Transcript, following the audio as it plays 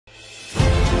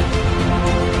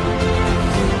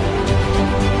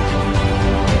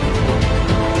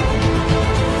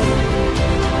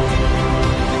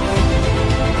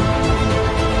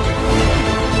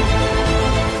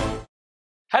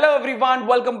everyone,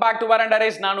 welcome back to Veranda.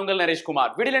 நான் உங்கள் நரேஷ் குமார்.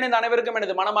 வீடியோல இணைந்த அனைவருக்கும்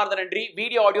எனது மனமார்ந்த நன்றி.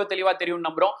 வீடியோ ஆடியோ தெளிவா தெரியும்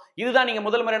நம்புறோம். இதுதான் நீங்க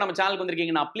முதல் முறை நம்ம சேனலுக்கு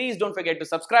வந்திருக்கீங்கன்னா please don't forget to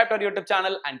subscribe to our YouTube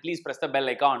channel and please press the bell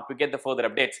icon to get the further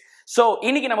updates. So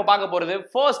இன்னைக்கு நம்ம பார்க்க போறது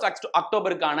 1st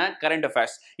அக்டோபருக்கான கரண்ட்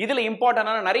அஃபேர்ஸ். இதுல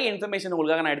இம்பார்ட்டன்டான நிறைய இன்ஃபர்மேஷன்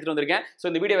உங்களுக்காக நான் எடுத்துட்டு வந்திருக்கேன். சோ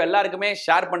இந்த வீடியோ எல்லாருக்குமே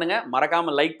ஷேர் பண்ணுங்க,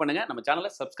 மறக்காம லைக் பண்ணுங்க, நம்ம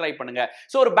சேனலை சப்ஸ்கிரைப் பண்ணுங்க.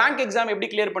 சோ ஒரு பேங்க் எக்ஸாம் எப்படி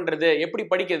கிளியர் பண்றது, எப்படி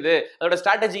படிக்கிறது, அதோட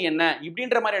ஸ்ட்ராட்டஜி என்ன,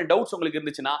 இப்படின்ற மாதிரி டவுட்ஸ் உங்களுக்கு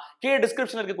இருந்துச்சுன்னா கீழே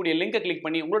டிஸ்கிரிப்ஷன்ல இருக்கக்கூடிய லிங்கை கிளிக்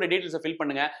பண்ணி உங்களோட டீடைல்ஸை ஃபில்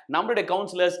பண்ணுங்க. நம்மளுடைய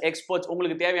கவுன்சிலர்ஸ், எக்ஸ்பர்ட்ஸ்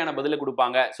உங்களுக்கு தேவையான பதிலை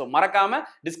கொடுப்பாங்க. சோ மறக்காம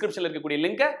டிஸ்கிரிப்ஷன்ல இருக்கக்கூடிய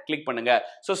லிங்கை கிளிக் பண்ணுங்க.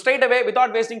 So straight away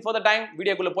without wasting for the time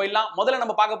வீடியோக்குள்ள போயிடலாம். முதல்ல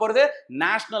நம்ம பார்க்க போறது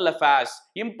நேஷனல் அஃபேர்ஸ்.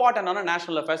 இம்பார்ட்டன்டான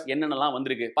நேஷனல் அஃபேர்ஸ் என்னென்னலாம்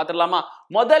வந்திருக்கு பாத்துடலாமா?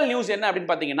 முதல் நியூஸ் என்ன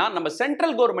அப்படின்னு பாத்தீங்கன்னா, நம்ம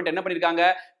சென்ட்ரல் கவர்மெண்ட் என்ன பண்ணிருக்காங்க,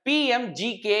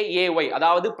 PMGKAY,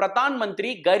 அதாவது பிரதான் மந்திரி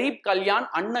கரீப் கல்யாண்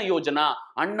அன்ன யோஜனா.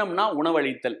 அன்னம்னா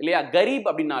உணவளித்தல் இல்லையா? கரீப்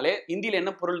அப்படின்னாலே இந்தியில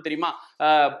என்ன பொருள் தெரியுமா?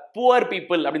 புவர்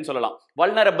பீப்புள் அப்படின்னு சொல்லலாம்.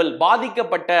 வல்னரபிள்,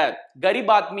 பாதிக்கப்பட்ட.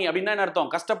 கரீப் ஆத்மி அப்படின்னா என்ன அர்த்தம்?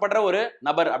 கஷ்டப்படுற ஒரு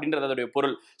நபர் அப்படின்றது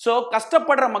பொருள். சோ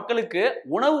கஷ்டப்படுற மக்களுக்கு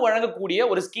உணவு வழங்கக்கூடிய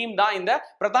ஒரு ஸ்கீம் தான் இந்த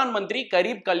பிரதான் மந்திரி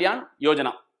கரீப் கல்யாண்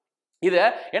யோஜனா. இத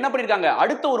என்ன பண்ணிருக்காங்க,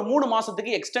 அடுத்த ஒரு 3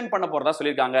 மாசத்துக்கு எக்ஸ்டெண்ட் பண்ண போறதா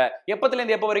சொல்லிருக்காங்க. எப்பத்துல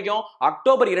இருந்து எப்ப வரைக்கும்?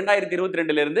 அக்டோபர்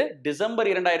 2022 இருந்து டிசம்பர்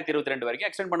 2022 வரைக்கும்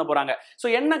எக்ஸ்டெண்ட் பண்ண போறாங்க. சோ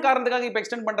என்ன காரணத்துக்காக இப்ப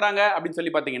எக்ஸ்டெண்ட் பண்றாங்க அப்படின்னு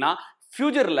சொல்லி பாத்தீங்கன்னா,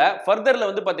 ஃபியூச்சர்ல ஃபர்தர்ல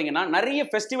வந்து பாத்தீங்கன்னா நிறைய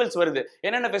ஃபெஸ்டிவல்ஸ் வருது.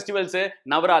 என்னென்ன ஃபெஸ்டிவல்ஸ்?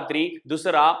 நவராத்திரி,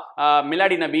 துசரா,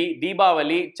 மிலாடி நபி,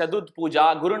 தீபாவளி, சதுர்த் பூஜா,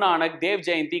 குருநானக், தேவ்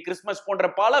ஜெயந்தி, கிறிஸ்மஸ்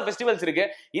போன்ற பல ஃபெஸ்டிவல்ஸ் இருக்கு.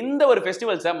 இந்த ஒரு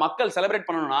ஃபெஸ்டிவல்ஸை மக்கள் செலிப்ரேட்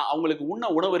பண்ணணும்னா அவங்களுக்கு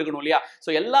உணவு இருக்கணும் இல்லையா?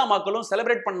 சோ எல்லா மக்களும்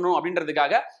செலிப்ரேட் பண்ணணும்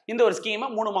அப்படின்றதுக்காக இந்த ஒரு ஸ்கீமை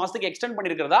 3 மாசத்துக்கு எக்ஸ்டெண்ட்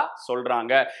பண்ணிருக்கிறதா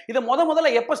சொல்றாங்க. இது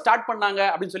முதல்ல எப்ப ஸ்டார்ட் பண்ணாங்க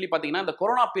அப்படின்னு சொல்லி பாத்தீங்கன்னா, இந்த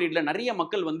கொரோனா பீரியட்ல நிறைய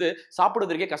மக்கள் வந்து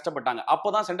சாப்பிடுவதற்கே கஷ்டப்பட்டாங்க.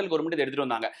 அப்பதான் சென்ட்ரல் கவர்மெண்ட் இதை எடுத்துட்டு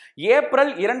வந்தாங்க.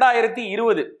 ஏப்ரல்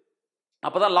 2020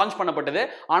 அப்பதான் லான்ச் பண்ணப்பட்டது.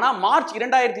 ஆனா மார்ச்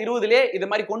 2020 இது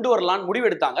மாதிரி கொண்டு வரலாம்னு முடிவு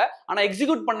எடுத்தாங்க. ஆனா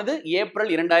எக்ஸிக்யூட் பண்ணது ஏப்ரல்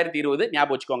 2020.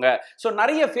 ஞாபகம் வச்சுக்கோங்க. சோ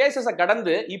நிறைய ஃபேஸஸை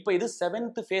கடந்து இப்போ இது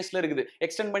 7th ஃபேஸ்ல இருக்குது.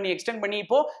 எக்ஸ்டெண்ட் பண்ணி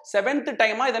இப்போ 7th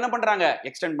டைமா இது என்ன பண்றாங்க,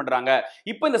 எக்ஸ்டெண்ட் பண்றாங்க.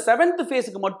 இப்போ இந்த 7th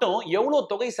ஃபேஸ்க்கு மட்டும் எவ்வளவு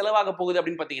தொகை செலவாக போகுது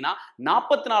அப்படின்னு பாத்தீங்கன்னா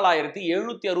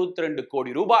 44,762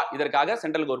 கோடி ரூபாய் இதற்காக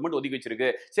சென்ட்ரல் கவர்மெண்ட் ஒதுக்கி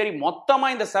வச்சிருக்கு. சரி, மொத்தமா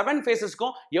இந்த 7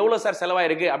 ஃபேஸஸ்க்கும் எவ்வளவு சார்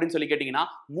செலவாயிருக்கு அப்படின்னு சொல்லி கேட்டீங்கன்னா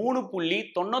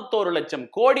 3.91 லட்சம்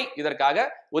கோடி இதற்காக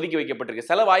ஒதுக்கி வைக்கப்பட்டிருக்கு,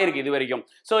 செலவாயிருக்கு இது வரைக்கும்.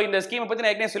 சோ இந்த ஸ்கீமை பத்தி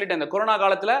நான் ஏற்கனவே சொல்லிட்டேன். இந்த கொரோனா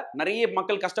காலத்துல நிறைய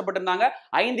மக்கள் கஷ்டப்பட்டு இருந்தாங்க.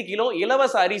 5 கிலோ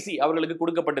இலவச அரிசி அவர்களுக்கு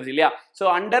கொடுக்கப்பட்டது இல்லையா? So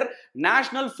under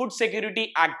national food security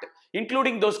act,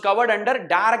 including those covert under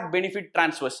direct benefit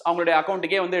transfers, அவங்களுடைய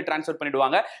அக்கௌண்ட்டுக்கே வந்து டிரான்ஸ்ஃபர்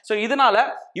பண்ணிடுவாங்க. சோ இதனால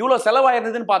இவ்வளவு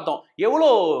செலவாயிருந்ததுன்னு பார்த்தோம்.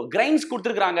 எவ்வளவு கிரைன்ஸ்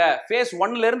கொடுத்துருக்காங்க ஃபேஸ்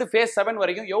 1ல இருந்து ஃபேஸ் 7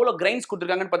 வரைக்கும் எவ்வளவு கிரைன்ஸ்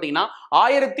கொடுத்துருக்காங்கன்னு பாத்தீங்கன்னா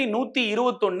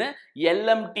 1121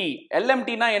 LMT.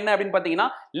 LMTனா என்ன அப்படின்னு பாத்தீங்கன்னா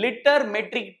லிட்டர்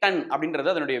மெட்ரிக் டன் அப்படின்றது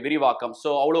அதனுடைய விரிவாக்கம். சோ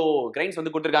அவ்வளவு கிரைன்ஸ்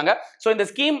வந்து கொடுத்துருக்காங்க. சோ இந்த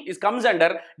scheme is comes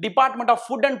under department of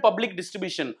food and public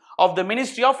distribution of the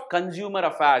ministry of consumer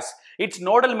affairs. It's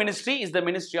nodal ministry is the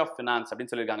ministry of finance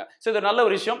அப்படின்னு சொல்லியிருக்காங்க. சோ இது நல்ல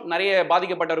ஒரு விஷயம். நிறைய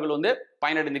பாதிக்கப்பட்டவர்கள் வந்து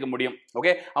பயனடைந்துக்க முடியும்.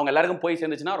 ஓகே, அவங்க எல்லாருக்கும் போய்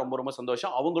சேர்ந்துச்சுன்னா ரொம்ப ரொம்ப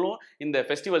சந்தோஷம். அவங்களும் இந்த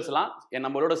ஃபெஸ்டிவல்ஸ் எல்லாம்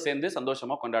நம்மளோட சேர்ந்து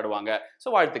சந்தோஷமா கொண்டாடுவாங்க. சோ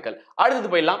வாழ்த்துக்கள்.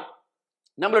 அடுத்தது போயிடலாம்.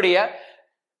 நம்மளுடைய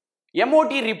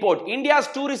MOT report, India's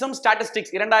tourism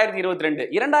statistics 2022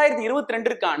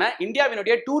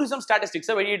 இந்தியாவினுடைய டூரிசம்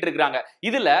ஸ்டாட்டிஸ்டிக்ஸை வெளியிட்டு இருக்காங்க.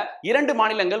 இதுல 2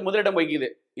 மாநிலங்கள் முதலிடம் வகிக்குது.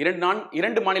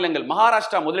 2 மாநிலங்கள்,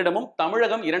 மகாராஷ்டிரா முதலிடமும்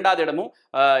தமிழகம் 2வது இடமும்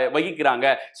வகிக்கிறாங்க.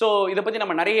 சோ இதை பத்தி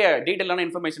நம்ம நிறைய டீடைலான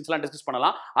இன்ஃபர்மேஷன்ஸ் எல்லாம் டிஸ்கஸ்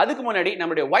பண்ணலாம். அதுக்கு முன்னாடி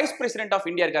நம்மளுடைய வைஸ் பிரசிடென்ட் ஆஃப்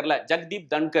இந்தியா இருக்கார்ல, ஜக்தீப்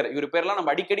தன்கர், இவர் பேர்லாம்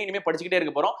நம்ம அடிக்கடி இனிமே படிச்சுக்கிட்டே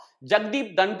இருக்க போறோம்.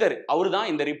 ஜக்தீப் தன்கர் அவர் தான்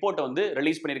இந்த ரிப்போர்ட்டை வந்து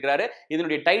ரிலீஸ் பண்ணியிருக்காரு.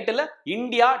 இதனுடைய டைட்டில்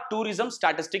இந்தியா டூரிசம்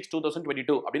ஸ்டாட்டிஸ்டிக்ஸ்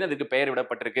 2022 அப்படின்னு அதுக்கு பெயர்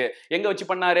விடப்பட்டிருக்கு. எங்க வச்சு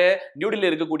பண்ணாரு?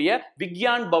 நியூடெல்லியில் இருக்கக்கூடிய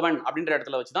விக்யான் பவன் அப்படின்ற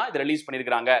இடத்துல வச்சு தான் இதை ரிலீஸ்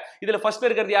பண்ணியிருக்காங்க. இதுல ஃபர்ஸ்ட்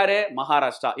இருக்கிறது யாரு?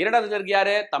 மகாராஷ்டிரா. 2வது இருக்கு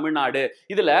யாரு? தமிழ்நாடு.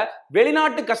 இதுல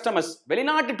வெளிநாட்டு கஸ்டமர்ஸ்,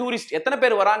 வெளிநாட்டு டூரிஸ்ட் எத்தனை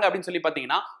பேர் வராங்க அப்படின்னு சொல்லி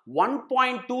பாத்தீங்கன்னா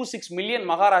 1.26 மில்லியன்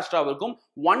மகாராஷ்டிராவுக்கும்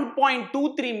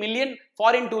 1.23 மில்லியன்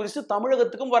ஃபாரின் டூரிஸ்ட்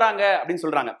தமிழகத்துக்கும் வராங்க அப்படின்னு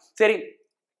சொல்றாங்க. சரி,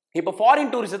 இப்போ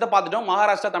ஃபாரின் டூரிஸ்டத்தை பார்த்துட்டோம்.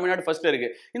 மகாராஷ்டிரா, தமிழ்நாடு ஃபர்ஸ்ட்ல இருக்கு.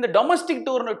 இந்த டொமஸ்டிக்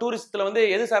டூரிஸ்ட்ல வந்து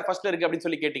எது சார் ஃபர்ஸ்ட்ல இருக்கு அப்படின்னு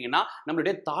சொல்லி கேட்டீங்கன்னா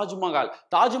நம்மளுடைய தாஜ்மஹால்.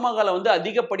 தாஜ்மஹாலை வந்து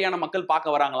அதிகப்படியான மக்கள்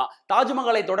பார்க்க வராங்களாம்.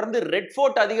 தாஜ்மஹாலை தொடர்ந்து ரெட்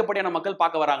ஃபோர்ட் அதிகப்படியான மக்கள்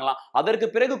பார்க்க வராங்களாம். அதற்கு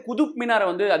பிறகு குதுப் மினாரை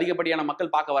வந்து அதிகப்படியான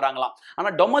மக்கள் பார்க்க வராங்களாம்.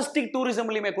 ஆனா டொமஸ்டிக்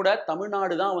டூரிசம்லயுமே கூட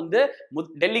தமிழ்நாடு தான் வந்து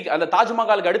டெல்லிக்கு, அந்த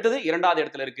தாஜ்மஹாலுக்கு அடுத்தது 2வது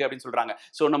இடத்துல இருக்கு அப்படின்னு சொல்றாங்க.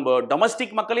 சோ நம்ம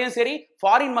டொமஸ்டிக் மக்களையும் சரி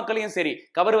ஃபாரின் மக்களையும் சரி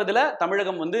கவர்வதில்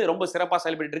தமிழகம் வந்து ரொம்ப சிறப்பாக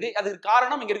செயல்பட்டு இருக்கு. அதுக்கு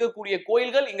காரணம் இங்க இருக்கக்கூடிய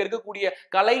கோயில்கள், இங்க இங்க இருக்கக்கூடிய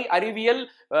கலை அறிவியல்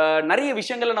நிறைய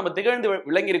விஷயங்களை நம்ம திகழ்ந்து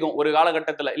விளங்கி இருக்கோம் ஒரு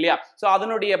காலகட்டத்துல இல்லையா? சோ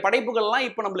அதனுடைய படைப்புகள் எல்லாம்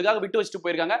இப்ப நம்மளுக்காக விட்டு வச்சுட்டு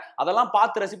போயிருக்காங்க. அதெல்லாம்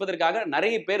பார்த்து ரசிப்பதற்காக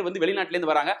நிறைய பேர் வந்து வெளிநாட்டுல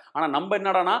இருந்து வராங்க. ஆனா நம்ம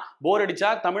என்னடானா போர் அடிச்சா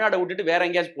தமிழ்நாட்டை விட்டுட்டு வேற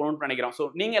எங்கேயாச்சும் போகணும்னு நினைக்கிறோம். சோ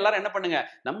நீங்க எல்லாரும் என்ன பண்ணுங்க,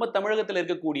 நம்ம தமிழகத்துல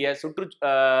இருக்கக்கூடிய சுற்று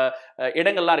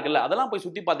இடங்கள்லாம் இருக்குல்ல, அதெல்லாம் போய்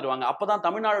சுத்தி பார்த்துட்டு வாங்க. அப்பதான்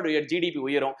தமிழ்நாடுடைய ஜிடிபி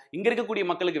உயரும், இங்க இருக்கக்கூடிய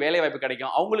மக்களுக்கு வேலை வாய்ப்பு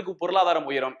கிடைக்கும், அவங்களுக்கு பொருளாதாரம்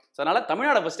உயரும். அதனால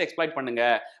தமிழ்நாடு ஃபர்ஸ்ட் எக்ஸ்ப்ளாய்ட் பண்ணுங்க.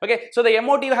 Okay, so the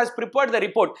MOTV has prepared the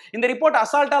report. இந்த ரிப்போர்ட்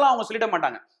அசால்ட்டாலாம் அவங்க சொல்லிட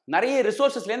மாட்டாங்க, நிறைய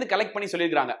ரிசோர்சஸ்ல இருந்து கலெக்ட் பண்ணி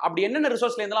சொல்லிருக்காங்க. அப்படி என்னென்ன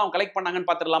ரிசோர்ஸ்ல இருந்து அவங்க கலெக்ட் பண்ணாங்கன்னு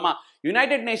பாத்துடலாமா?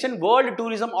 United nation world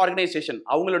tourism organisation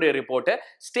அவங்களுடைய report,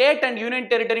 state and union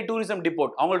territory tourism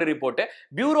report அவங்களுடைய ரிப்போர்ட்,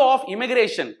 பியூரோ ஆஃப்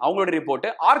இமிகிரேஷன் அவங்களுடைய report,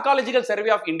 archaeological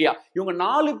survey of India, இவங்க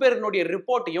 4 பேருடைய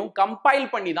ரிப்போர்ட்டையும் கம்பைல்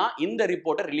பண்ணி தான் இந்த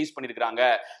ரிப்போர்ட்டை ரிலீஸ் பண்ணிருக்காங்க.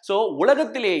 சோ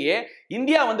உலகத்திலேயே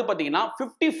இந்தியா வந்து பாத்தீங்கன்னா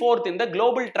 54th இந்த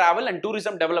global travel and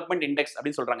tourism development index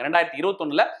அப்படின்னு சொல்றாங்க.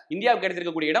 2021ல இந்தியாவுக்கு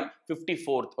கிடைத்திருக்கக்கூடிய இடம்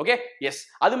 54th. Okay, S.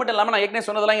 அது மட்டும் இல்லாம நான் ஏற்கனவே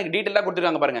சொன்னதெல்லாம் டீடைலா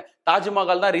கொடுத்திருக்காங்க பாருங்க.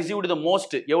 தாஜ்மஹால் தான் ரிசீவ்டு தி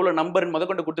மோஸ்ட், எவ்வளவு நம்பர்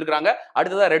முதற்கொண்டு கொடுத்திருக்காங்க.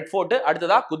 அடுத்ததா ரெட் ஃபோர்ட்,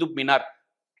 அடுத்ததா Qutub Minar.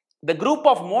 The group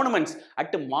of monuments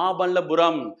at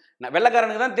Mamallapuram.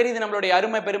 வெள்ளக்காரனுக்கு தான் தெரியுது நம்மளுடைய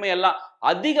அருமை பெருமை எல்லாம்.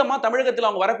 அதிகமா தமிழகத்துல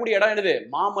அவங்க வரக்கூடிய இடம் என்னது?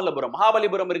 மாமல்லபுரம்,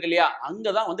 மகாபலிபுரம் இருக்கு இல்லையா?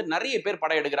 அங்கதான் வந்து நிறைய பேர்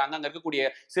படம் எடுக்கிறாங்க. அங்க இருக்கக்கூடிய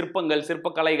சிற்பங்கள்,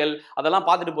 சிற்பக்கலைகள் அதெல்லாம்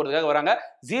பார்த்துட்டு போறதுக்காக வராங்க.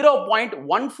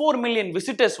 0.14 மில்லியன்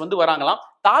விசிட்டர்ஸ் வந்து வராங்களாம்.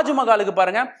 தாஜ்மஹாலுக்கு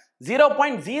பாருங்க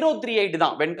 0.038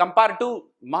 தான். when compared to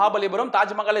Mahabalipuram,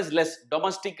 Taj Mahal is less.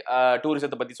 domestic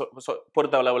tourism பத்தி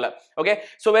பொறுத்த அளவுல. okay,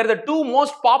 so where the two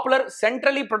most popular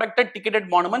centrally protected ticketed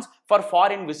monuments for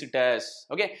foreign visitors.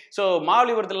 okay, so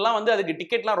மகாபலிபுரத்துலலாம் வந்து அதுக்கு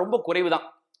டிக்கெட்லாம் ரொம்ப குறைவு தான்.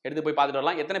 எடுத்து போய் பார்த்துட்டு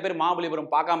வரலாம். எத்தனை பேர் மகாபலிபுரம்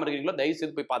பார்க்காம இருக்கீங்களோ தயவு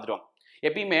செய்து போய் பார்த்துட்டு வாங்க.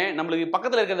 எப்பயுமே நம்மளுக்கு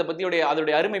பக்கத்துல இருக்கிறத பத்தி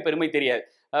அதோடைய அருமை பெருமை தெரியாது,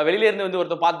 வெளியில இருந்து வந்து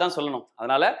ஒருத்தர் பார்த்து தான் சொல்லணும்.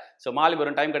 அதனால சோ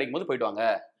மகாபலிபுரம் டைம் கிடைக்கும் போது போயிட்டு வாங்க.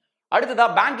 அடுத்ததா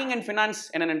பேங்கிங் அண்ட் ஃபினான்ஸ்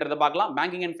என்னன்றதை பார்க்கலாம்.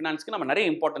 பேங்கிங் அண்ட் ஃபினான்ஸ்க்கு நம்ம நிறைய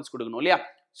இம்பார்ட்டன்ஸ் கொடுக்கணும் இல்லையா?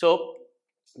 சோ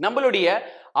நம்மளுடைய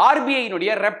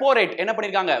ஆர்பிஐனுடைய ரெப்போ ரேட் என்ன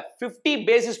பண்ணிருக்காங்க? 50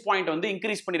 பேசிஸ் பாயிண்ட் வந்து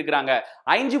இன்க்ரீஸ் பண்ணிருக்காங்க.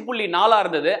 5.4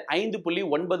 இருந்தது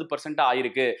 5.9%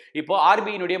 ஆயிருக்கு. இப்போ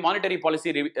ஆர்பிஐனுடைய மானிட்டரி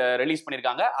பாலிசி ரிலீஸ்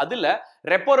பண்ணிருக்காங்க. அதுல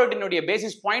ரெப்போ ரேட்டினுடைய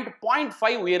பேசிஸ் பாயிண்ட்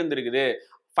 0.5 உயர்ந்திருக்குது.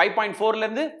 5.4ல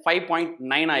இருந்து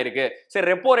 5.9 ஆயிருக்கு. சரி,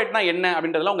 ரெப்போ ரேட்னா என்ன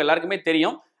அப்படின்றதுல உங்க எல்லாருக்குமே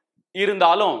தெரியும்,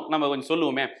 இருந்தாலும் நம்ம கொஞ்சம்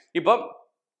சொல்லுவோமே. இப்போ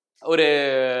ஒரு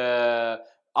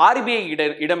ஆர்பிஐ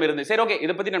இடம் இருந்து, சரி ஓகே,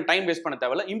 இதை பத்தி நம்ம டைம் வேஸ்ட் பண்ண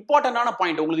தேவையில்ல. இம்பார்ட்டன்டான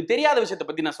பாயிண்ட், உங்களுக்கு தெரியாத விஷயத்தை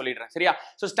பத்தி நான் சொல்லிடுறேன் சரியா?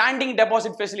 சோ ஸ்டாண்டிங்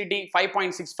டெபாசிட் ஃபெசிலிட்டி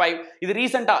 5.65, இது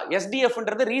ரீசெண்டா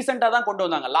எஸ்டிஎஃப்ன்றது ரீசெண்டா தான் கொண்டு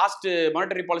வந்தாங்க. லாஸ்ட்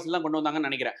மானிட்டரி பாலிசில தான் கொண்டு வந்தாங்கன்னு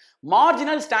நினைக்கிறேன்.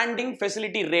 மார்ஜினல் ஸ்டாண்டிங்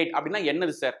ஃபெசிலிட்டி ரேட் அப்படின்னா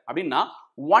என்னது சார் அப்படின்னா,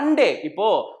 ஒன் டே இப்போ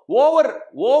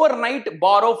over night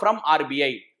borrow from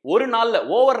RBI, ஒரு நாள்ல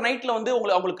ஓவர் நைட்ல வந்து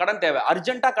உங்களுக்கு கடன் தேவை,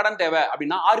 அர்ஜென்ட்டா கடன் தேவை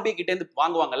அப்படின்னா ஆர்பிஐ கிட்ட இருந்து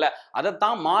வாங்குவாங்கல்ல,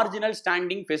 அதைத்தான் மார்ஜினல்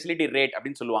ஸ்டாண்டிங் ஃபெசிலிட்டி ரேட்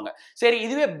அப்படின்னு சொல்லுவாங்க. சரி,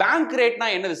 இதுவே பேங்க் ரேட்னா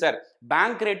என்னது சார்?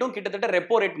 பேங்க் ரேட்டும் கிட்டத்தட்ட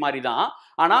ரெப்போ ரேட் மாதிரி தான்.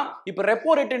 ஆனா இப்ப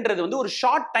ரெப்போ ரேட்ன்றது வந்து ஒரு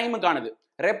ஷார்ட் டைமுக்கானது.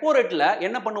 ரெப்போ ரேட்ல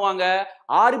என்ன பண்ணுவாங்க?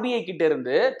 ஆர்பிஐ கிட்ட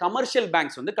இருந்து கமர்ஷியல்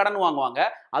பேங்க்ஸ் வந்து கடன் வாங்குவாங்க,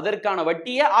 அதற்கான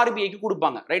வட்டியை ஆர்பிஐக்கு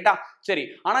கொடுப்பாங்க, ரைட்டா? சரி,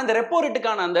 ஆனா இந்த ரெப்போ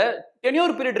ரேட்டுக்கான அந்த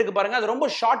டென்யூர் பீரியட் இருக்கு பாருங்க, அது ரொம்ப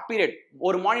ஷார்ட் பீரியட்.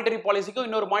 ஒரு மானிட்டரி பாலிசிக்கும்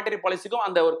இன்னொரு மானிட்டரி பாலிசிக்கும்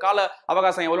அந்த ஒரு கால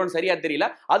அவகாசம் எவ்வளவுன்னு சரியா தெரியல,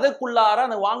 அதுக்குள்ளார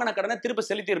அந்த வாங்கின கடனை திருப்ப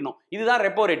செலுத்திடணும். இதுதான்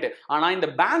ரெப்போ ரேட். ஆனா இந்த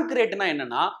பேங்க் ரேட்னா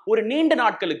என்னன்னா, ஒரு நீண்ட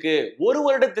நாட்களுக்கு, ஒரு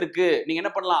வருடத்திற்கு நீங்க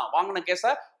என்ன பண்ணலாம்? வாங்கின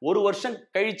கேஸ ஒரு வருஷம்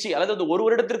கழிச்சு, அதாவது ஒரு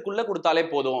வருடத்திற்குள்ள கொடுத்தாலே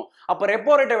போதும். அப்ப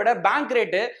ரெப்போ ரேட்டை விட பேங்க்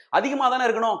ரேட் அதிகமா தானே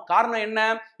இருக்கணும். காரணம் என்ன?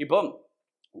 இப்போ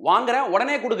வாங்குறேன்,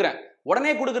 உடனே கொடுக்குறேன்,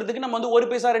 உடனே கொடுக்கறதுக்கு நம்ம வந்து 1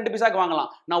 பைசா 2 பைசாக்கு வாங்கலாம்.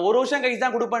 நான் ஒரு வருஷம் கழிச்சு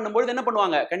தான் கொடுப்பேன் போது என்ன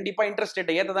பண்ணுவாங்க? கண்டிப்பா இன்ட்ரெஸ்ட்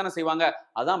ரேட்டை ஏத்த தானே செய்வாங்க.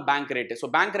 அதான் bank rate. So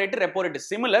bank rate repo rate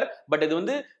similar, but இது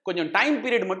வந்து கொஞ்சம் டைம்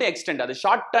பீரியட் மட்டும் எக்ஸ்டெண்ட். அது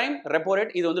ஷார்ட் டைம் ரெப்போ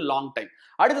ரேட், இது வந்து லாங் டைம்.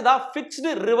 அடுத்ததா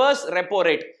ஃபிக்ஸ்டு ரிவர்ஸ் ரெப்போ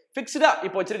ரேட். ஃபிக்ஸ்டா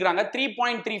இப்போ வச்சிருக்காங்க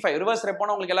 3.35. ரிவர்ஸ்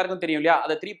ரெப்போனா உங்களுக்கு எல்லாருக்கும் தெரியும் இல்லையா?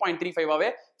 அதை 3.35ஆவே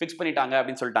ஃபிக்ஸ் பண்ணிட்டாங்க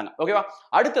அப்படின்னு சொல்லிட்டாங்க. ஓகேவா?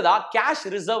 அடுத்ததா cash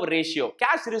reserve ratio.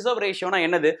 Cash reserve ரேஷியோனா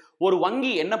என்னது? ஒரு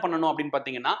வங்கி என்ன பண்ணணும் அப்படின்னு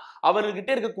பாத்தீங்கன்னா, அவர்கிட்ட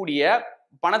இருக்கக்கூடிய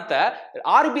பணத்தை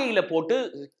ஆர்பிஐல போட்டு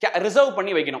ரிசர்வ்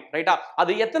பண்ணி வைக்கணும், ரைட்டா?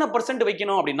 அது எத்தனை %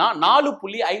 வைக்கணும் அப்படின்னா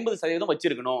 4.50%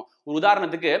 வச்சிருக்கணும். ஒரு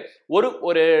உதாரணத்துக்கு ஒரு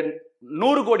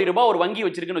 100 கோடி ரூபாய் ஒரு வங்கி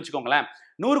வச்சிருக்குன்னு வச்சுக்கோங்களேன்.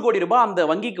 100 கோடி ரூபாய் அந்த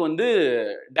வங்கிக்கு வந்து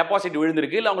டெபாசிட்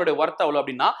விழுந்திருக்கு, இல்ல அவங்களுடைய ஒர்த் அவ்வளவு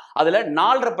அப்படின்னா அதுல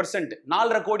 4.5%,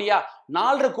 4.5 கோடியா,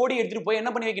 4.5 கோடி எடுத்துட்டு போய்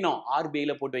என்ன பண்ணி வைக்கணும்?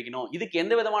 ஆர்பிஐல போட்டு வைக்கணும். இதுக்கு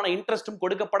எந்த விதமான இன்ட்ரெஸ்டும்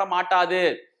கொடுக்கப்பட மாட்டாது,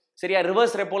 சரியா?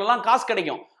 ரிவர்ஸ் ரெப்போலாம் காசு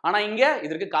கிடைக்கும், ஆனா இங்க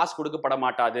இதற்கு காசு கொடுக்கப்பட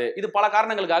மாட்டாது. இது பல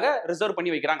காரணங்களுக்காக ரிசர்வ்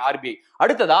பண்ணி வைக்கிறாங்க ஆர்பிஐ.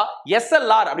 அடுத்ததா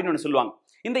எஸ்எல்ஆர் அப்படின்னு ஒன்னு சொல்லுவாங்க.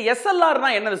 இந்த எஸ்எல்ஆர்னா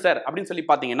என்னது சார் அப்படின்னு சொல்லி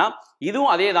பாத்தீங்கன்னா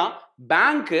இதுவும் அதேதான்.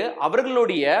 பேங்க்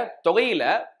அவர்களுடைய தொகையில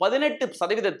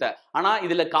 18%, ஆனா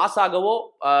இதுல காசாகவோ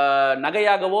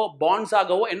நகையாகவோ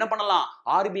பாண்ட்ஸாகவோ என்ன பண்ணலாம்,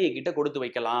 ஆர்பிஐ கிட்ட கொடுத்து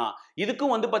வைக்கலாம்.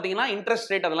 இதுக்கும் வந்து பாத்தீங்கன்னா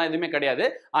இன்ட்ரெஸ்ட் ரேட் அதெல்லாம் எதுவுமே கிடையாது.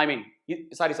 ஐ மீன்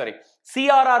சாரி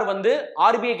சிஆர்ஆர் வந்து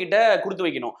ஆர்பிஐ கிட்ட கொடுத்து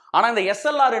வைக்கணும். ஆனா இந்த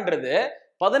எஸ்எல்ஆர்ன்றது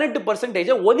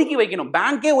 18% ஒதுக்கி வைக்கணும்,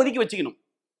 பேங்கே ஒதுக்கி வச்சுக்கணும்.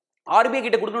 ஆர்பிஐ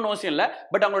கிட்ட கொடுக்கணும்னு அவசியம் இல்ல.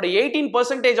 பட் அவங்களோட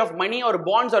 18% ஆஃப் மணி ஒரு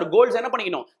பாண்ட்ஸ் ஒரு கோல்ட்ஸ் என்ன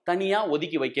பண்ணிக்கணும், தனியா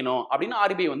ஒதுக்கி வைக்கணும் அப்படின்னு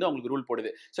ஆர்பிஐ வந்து அவங்களுக்கு ரூல் போடுது.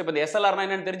 சோ இப்போ இந்த எஸ்எல்ஆர்னா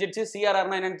என்னன்னு தெரிஞ்சிருச்சு,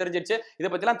 சிஆர்ஆர்னா என்னன்னு தெரிஞ்சிருச்சு. இதை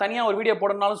பத்திலாம் தனியா ஒரு வீடியோ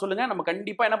போடணும்னாலும் சொல்லுங்க, நம்ம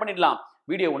கண்டிப்பா என்ன பண்ணிடலாம்,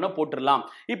 வீடியோ ஒண்ணு போட்டுடலாம்.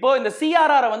 இப்போ இந்த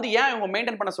சிஆர்ஆர் வந்து ஏன் இவங்க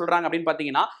மெயின்டைன் பண்ண சொல்றாங்க அப்படின்னு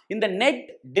பாத்தீங்கன்னா, இந்த நெட்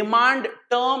டிமாண்ட்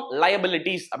டேர்ம்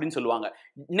லயபிலிட்டிஸ் அப்படின்னு சொல்லுவாங்க.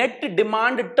 Net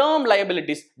demand term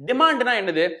liabilities. டிமாண்ட்னா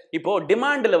என்னது, இப்போ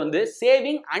டிமாண்ட்ல வந்து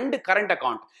சேவிங் அண்ட் கரண்ட்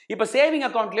அக்கவுண்ட். இப்போ சேவிங்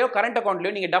அக்கவுண்ட்லயோ கரண்ட்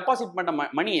அக்கவுண்ட்லயோ நீங்க டெபாசிட் பண்ண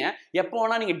மணியை எப்போ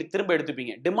வேணா நீங்க திரும்ப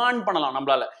எடுத்துப்பீங்க. டிமாண்ட் பண்ணலாம்,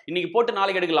 நம்மளால இன்னைக்கு போட்டு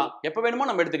நாளைக்கு எடுக்கலாம், எப்ப வேணுமோ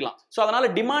நம்ம எடுத்துக்கலாம். சோ அதனால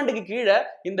டிமாண்டுக்கு கீழே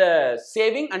இந்த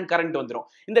சேவிங் அண்ட் கரண்ட் வந்துரும்.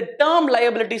 இந்த டேர்ம்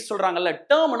லயபிலிட்டிஸ் சொல்றாங்கல்ல,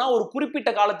 டேர்ம்னா ஒரு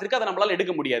குறிப்பிட்ட காலத்திற்கு அதை நம்மளால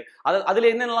எடுக்க முடியாது. அதுல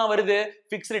என்னெல்லாம் வருது,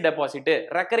 பிக்ஸ்டு டெபாசிட்,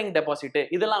 ரெக்கரிங் டெபாசிட்,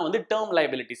 இதெல்லாம் வந்து டேர்ம்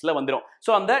லயபிலிட்டிஸ்ல வந்துரும்.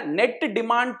 சோ அந்த நெட்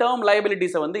டிமாண்ட் டேர்ம்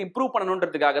லயபிலிட்டிஸை வந்து இம்ப்ரூவ்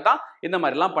பண்ணணும்ன்றதுக்காக தான் இந்த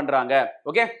மாதிரி எல்லாம் பண்றாங்க.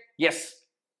 Okay, S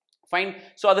fine.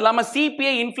 சோ அது இல்லாம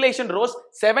சிபிஐ இன்ஃப்ளேஷன் ரோஸ்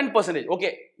 7%. ஓகே,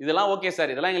 இதெல்லாம் ஓகே சார்,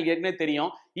 இதெல்லாம் எங்களுக்கு ஏற்கனவே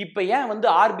தெரியும். இப்போ ஏன் வந்து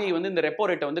ஆர்பிஐ வந்து இந்த ரெப்போ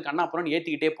ரேட்டை வந்து கண்ணாப்புறம்னு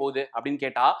ஏத்திக்கிட்டே போகுது அப்படின்னு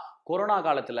கேட்டா, கொரோனா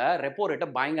காலத்துல ரெப்போ ரேட்டை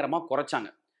பயங்கரமா குறைச்சாங்க.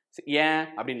 ஏன்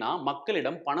அப்படின்னா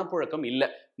மக்களிடம் பணப்புழக்கம் இல்ல,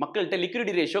 மக்கள்கிட்ட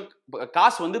லிக்விடிட்டி ரேஷியோ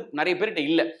காசு வந்து நிறைய பேர்கிட்ட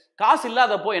இல்ல. காசு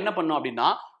இல்லாதப்போ என்ன பண்ணும் அப்படின்னா,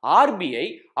 ஆர்பிஐ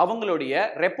அவங்களுடைய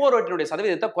ரெப்போ ரேட்டினுடைய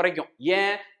சதவீதத்தை குறைக்கும்.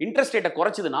 ஏன், இன்ட்ரெஸ்ட் ரேட்டை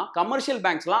குறைச்சதுன்னா கமர்ஷியல்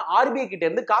பேங்க்ஸ்லாம் ஆர்பிஐ கிட்ட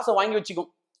இருந்து காசை வாங்கி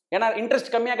வச்சுக்கும். ஏன்னா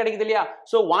இன்ட்ரெஸ்ட் கம்மியா கிடைக்குது இல்லையா.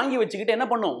 சோ வாங்கி வச்சுக்கிட்டு என்ன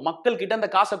பண்ணும், மக்கள் கிட்ட அந்த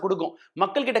காசை கொடுக்கும்.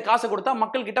 மக்கள் கிட்ட காசை கொடுத்தா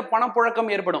மக்கள் கிட்ட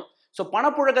பணப்புழக்கம் ஏற்படும். சோ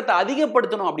பணப்புழக்கத்தை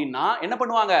அதிகப்படுத்தணும் அப்படின்னா என்ன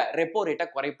பண்ணுவாங்க, ரெப்போ ரேட்டை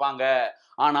குறைப்பாங்க.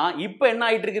 ஆனா இப்ப என்ன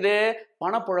ஆயிட்டு இருக்குது,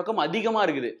 பணப்புழக்கம் அதிகமா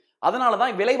இருக்குது,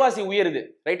 அதனாலதான் விலைவாசி உயருது.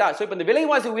 ரைட்டா. சோ இப்ப இந்த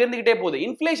விலைவாசி உயர்ந்துகிட்டே போகுது,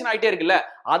 இன்ஃப்ளேஷன் ஆயிட்டே இருக்குல்ல,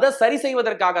 அதை சரி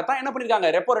செய்வதற்காகத்தான் என்ன பண்ணிருக்காங்க,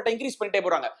 ரெப்போ ரேட்டை இன்க்ரீஸ் பண்ணிட்டே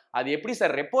போறாங்க. அது எப்படி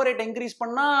சார், ரெப்போ ரேட்டை இன்க்ரீஸ்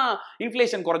பண்ணா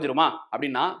இன்ஃப்ளேஷன் குறைஞ்சிருமா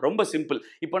அப்படின்னா ரொம்ப சிம்பிள்.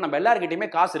 இப்போ நம்ம எல்லார்கிட்டயுமே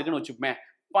காசு இருக்குன்னு வச்சுப்போமே,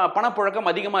 பணப்புழக்கம்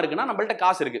அதிகமா இருக்குன்னா நம்மள்ட்ட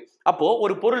காசு இருக்கு. அப்போ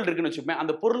ஒரு பொருள் இருக்குன்னு வச்சுப்போமே,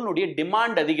 அந்த பொருளுடைய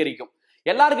டிமாண்ட் அதிகரிக்கும்.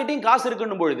 எல்லார்கிட்டையும் காசு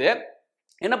இருக்குன்னு பொழுது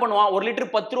என்ன பண்ணுவான், 1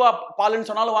 லிட்டர் 10 ரூபா பால்னு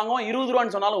சொன்னாலும் வாங்குவான், 20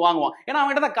 ரூபான்னு சொன்னாலும் வாங்குவான். ஏன்னா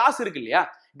அவங்ககிட்ட தான் காசு இருக்கு இல்லையா.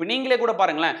 இப்ப நீங்களே கூட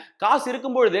பாருங்களேன், காசு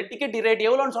இருக்கும்பொழுது டிக்கெட் ரேட்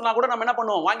எவ்வளவுன்னு சொன்னா கூட நம்ம என்ன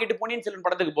பண்ணுவோம், வாங்கிட்டு பொன்னியின் செல்வன்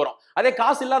படத்துக்கு போறோம். அதே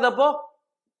காசு இல்லாதப்போ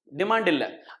டிமாண்ட் இல்ல.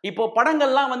 இப்போ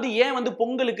படங்கள்லாம் வந்து ஏன் வந்து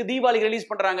பொங்கலுக்கு தீபாவளிக்கு ரிலீஸ்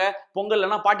பண்றாங்க,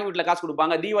 பொங்கல்னா பாட்டி வீட்டுல காசு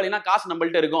கொடுப்பாங்க, தீபாவளினா காசு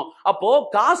நம்மள்ட்ட இருக்கும். அப்போ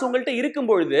காசு உங்கள்ட்ட இருக்கும்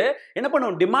பொழுது என்ன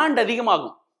பண்ணும், டிமாண்ட்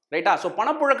அதிகமாகும். ரைட்டா. சோ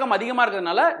பணப்புழக்கம் அதிகமா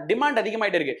இருக்கிறதுனால டிமாண்ட்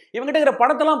அதிகமாயிட்டே இருக்கு. இவங்ககிட்ட இருக்கிற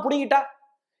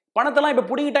பணத்தெல்லாம் இப்ப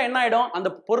புடிங்கிட்டா என்ன ஆயிடும், அந்த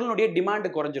பொருளுடைய டிமாண்ட்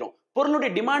குறைஞ்சிரும். பொருளுடைய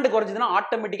டிமாண்ட் குறைஞ்சதுன்னா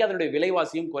ஆட்டோமேட்டிக்கா அதனுடைய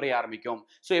விலைவாசியும் குறைய ஆரம்பிக்கும்.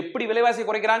 சோ எப்படி விலைவாசி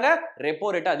குறைக்கிறாங்க, ரெப்போ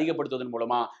ரேட்டை அதிகப்படுத்துவதன்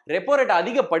மூலமா. ரெப்போ ரேட்டை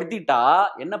அதிகப்படுத்திட்டா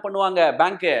என்ன பண்ணுவாங்க,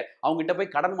 பேங்க் அவங்க கிட்ட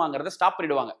போய் கடன் வாங்குறத ஸ்டாப்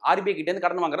பண்ணிடுவாங்க. ஆர்பிஐ கிட்ட இருந்து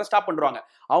கடன் வாங்குறத ஸ்டாப் பண்ணிடுவாங்க.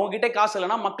 அவங்க கிட்ட காசு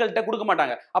இல்லைன்னா மக்கள்கிட்ட கொடுக்க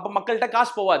மாட்டாங்க. அப்ப மக்கள்கிட்ட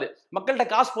காசு போவாது. மக்கள்கிட்ட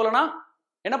காசு போலனா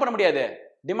என்ன பண்ண முடியாது,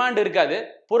 டிமாண்ட் இருக்காது,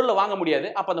 பொருளை வாங்க முடியாது.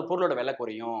 அப்ப அந்த பொருளோட விலை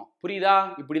குறையும். புரியுதா.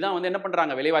 இப்படிதான் வந்து என்ன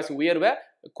பண்றாங்க, விலைவாசி உயர்வை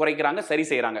குறைக்கிறாங்க, சரி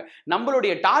செய்யறாங்க.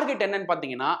 நம்மளுடைய டார்கெட் என்னன்னு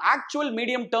பாத்தீங்கன்னா, actual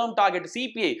medium term target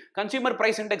CBI consumer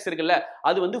price index இருக்குல்ல,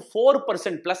 அது வந்து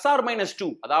 4% +or-2,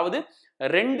 அதாவது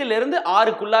 2ல இருந்து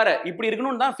 6க்குள்ளார இப்படி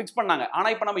இருக்கணும்னு தான் ஃபிக்ஸ் பண்ணாங்க. ஆனா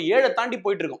இப்ப நம்ம 7 தாண்டி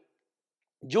போயிட்டு இருக்கோம்.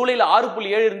 ஜூலைல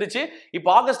 6.7 இருந்துச்சு, இப்போ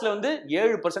ஆகஸ்ட்ல வந்து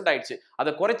 7% ஆயிடுச்சு.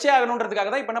 அதை குறைச்சே ஆகணும்ன்றதுக்காக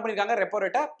தான் இப்ப என்ன பண்ணிருக்காங்க, ரெப்போ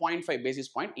ரேட்டை 0.5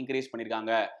 பேசிஸ் பாயிண்ட் இன்க்ரீஸ்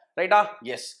பண்ணிருக்காங்க. ரைட்டா.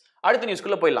 எஸ். அடுத்த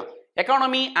நியூஸ்க்குள்ள போயிடலாம்.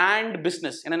 எக்கானமி அண்ட்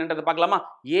பிசினஸ் என்னன்றதை பார்க்கலாமா.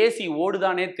 ஏசி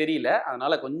ஓடுதானே தெரியல,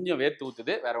 அதனால கொஞ்சம் வேர்த்து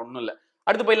ஊத்துது, வேற ஒண்ணும் இல்ல.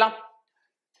 அடுத்து போயிடலாம்.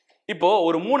 இப்போ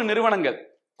ஒரு 3 நிறுவனங்கள்,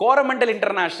 கோரமண்டல்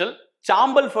இன்டர்நேஷனல்,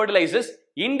 சாம்பல் ஃபெர்டிலைசர்ஸ்,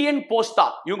 இந்தியன் போஸ்டா,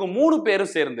 இவங்க 3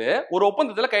 பேரும் சேர்ந்து ஒரு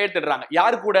ஒப்பந்தத்துல கையெழுத்திடுறாங்க.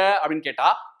 யாரு கூட அப்படின்னு கேட்டா,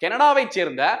 கனடாவை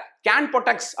சேர்ந்த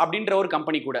கேன்பொடெக்ஸ் அப்படின்ற ஒரு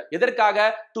கம்பெனி கூட.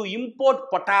 எதற்காக, டு இம்போர்ட்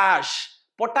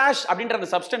பொட்டாஷ் அப்படின்ற அந்த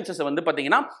சப்ஸ்டன்சஸ் வந்து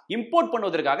பாத்தீங்கன்னா இம்போர்ட்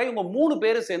பண்ணுவதற்காக இவங்க 3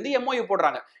 பேரும் சேர்ந்து எம்ஓயு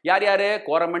போடுறாங்க. யார் யாரு,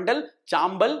 கோரமண்டல்,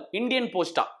 சாம்பல், இந்தியன்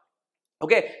போஸ்டா.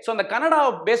 ஓகே. சோ அந்த கனடா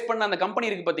பேஸ் பண்ண அந்த கம்பெனி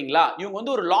இருக்கு பாத்தீங்களா, இவங்க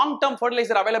வந்து ஒரு long term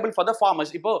fertiliser available for the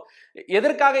farmers. இப்போ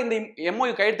எதற்காக இந்த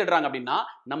எம்ஓயு கையெழுத்திடுறாங்க அப்படின்னா,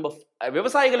 நம்ம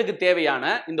விவசாயிகளுக்கு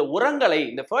தேவையான இந்த உரங்களை,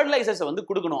 இந்த ஃபெர்டிலைசர்ஸ் வந்து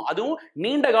கொடுக்கணும், அதுவும்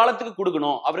நீண்ட காலத்துக்கு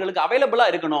கொடுக்கணும், அவர்களுக்கு அவைலபிளா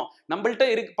இருக்கணும். நம்மள்ட்ட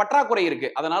பற்றாக்குறை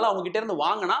இருக்கு, அதனால அவங்க கிட்ட இருந்து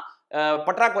வாங்கினா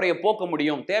பற்றாக்குறையை போக்க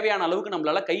முடியும், தேவையான அளவுக்கு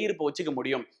நம்மளால கையிருப்பை வச்சுக்க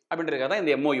முடியும் அப்படின்றதுக்காக தான்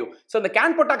இந்த எம்ஓயு. சோ இந்த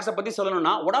கேன்பொடாக்ஸை பத்தி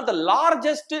சொல்லணும்னா, one of the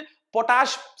largest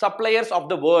potash suppliers of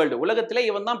the world, உலகத்திலே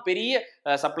இவன் தான் பெரிய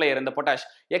சப்ளையர் இந்த potash.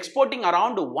 Exporting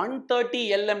around 130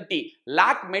 LMT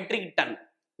lock matric ton,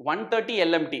 130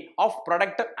 LMT of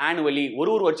product annually.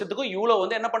 ஒரு வருஷத்துக்கும் இவ்வளவு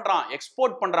வந்து என்ன பண்றான்,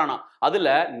 எக்ஸ்போர்ட் பண்றானா. அதுல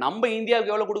நம்ம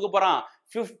இந்தியாவுக்கு எவ்வளவு கொடுக்க போறான்,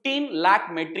 15 lakh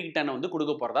மெட்ரிக் டன் வந்து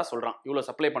கொடுக்க போறதா சொல்றான். இவ்வளவு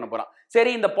சப்ளை பண்ண போறான்.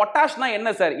 சரி, இந்த பொட்டாஷ்னா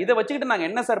என்ன சார், இதை வச்சுக்கிட்டு நாங்க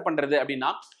என்ன சார் பண்றது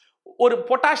அப்படின்னா, ஒரு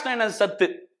பொட்டாஷ்னா என்ன, சத்து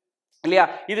இல்லையா.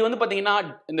 இது வந்து பாத்தீங்கன்னா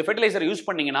இந்த ஃபெர்டிலைசர் யூஸ்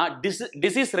பண்ணீங்கன்னா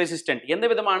டிசீஸ் ரெசிஸ்டன்ட், எந்த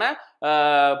விதமான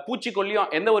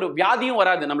பூச்சிக்கொல்லியும் எந்த ஒரு வியாதியும்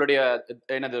வராது நம்மளுடைய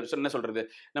என்ன சொல்றது,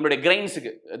 நம்மளுடைய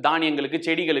கிரைன்ஸுக்கு, தானியங்களுக்கு,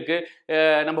 செடிகளுக்கு,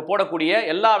 நம்ம போடக்கூடிய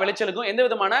எல்லா விளைச்சலுக்கும் எந்த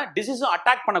விதமான டிசீஸும்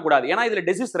அட்டாக் பண்ணக்கூடாது. ஏன்னா இதுல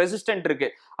டிசீஸ் ரெசிஸ்டன்ட் இருக்கு.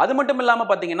 அது மட்டும் இல்லாம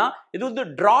பாத்தீங்கன்னா இது வந்து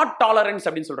டிராட் டாலரன்ஸ்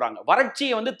அப்படின்னு சொல்றாங்க.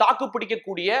 வறட்சியை வந்து தாக்கு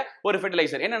பிடிக்கக்கூடிய ஒரு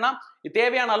ஃபெர்டிலைசர். என்னன்னா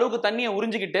தேவையான அளவுக்கு தண்ணியை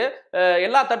உறிஞ்சிக்கிட்டு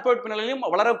எல்லா தட்பவெட்ப நிலையிலும்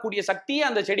வளரக்கூடிய சக்தியை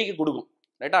அந்த செடிக்கு கொடுக்கும்.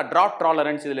 ரைட்டா, டிராட்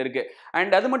டாலரன்ஸ் இதுல இருக்கு.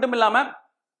 அண்ட் அது மட்டும் இல்லாம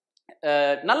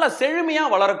நல்ல செழுமையா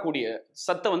வளரக்கூடிய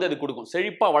சத்தை வந்து அது கொடுக்கும்.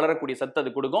 செழிப்பா வளரக்கூடிய சத்தை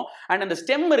அது கொடுக்கும். அண்ட் அந்த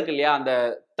ஸ்டெம் இருக்கு இல்லையா, அந்த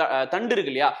தண்டு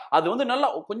இருக்கு இல்லையா, அது வந்து நல்லா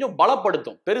கொஞ்சம்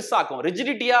பலப்படுத்தும், பெருசாக்கும்,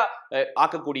 ரிஜிடிட்டியா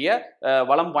ஆக்கக்கூடிய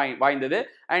வளம் வாய்ந்தது.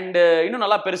 அண்ட் இன்னும்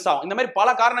நல்லா பெருசாகும். இந்த மாதிரி பல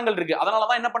காரணங்கள் இருக்கு.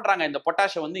 அதனாலதான் என்ன பண்றாங்க, இந்த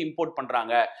பொட்டாஷை வந்து இம்போர்ட்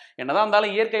பண்றாங்க. என்னதான்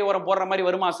இருந்தாலும் இயற்கை உரம் போடுற மாதிரி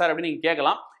வருமா சார் அப்படின்னு நீங்க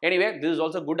கேட்கலாம். Anyway this is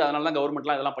also good. அதனால தான்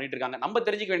கவர்மெண்ட்லாம் இதெல்லாம் பண்ணிட்டு இருக்காங்க. நம்ம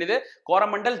தெரிஞ்சுக்க வேண்டியது,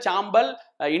 கோரமண்டல், சாம்பல்,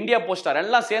 இந்தியா போஸ்டார்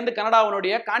எல்லாம் சேர்ந்து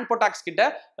கனடாவினுடைய கான்போடாக்ஸ் கிட்ட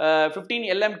 15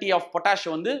 LMT ஆஃப் பொட்டாஷ்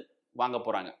வந்து வாங்க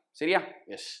போறாங்க. சரியா?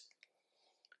 எஸ்.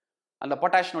 அந்த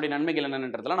பொட்டாஷினுடைய நன்மைகள்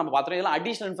என்னன்றதெல்லாம் நம்ம பார்த்தோம். இதெல்லாம்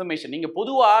அடிஷனல் இன்ஃபர்மேஷன். நீங்க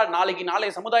பொதுவா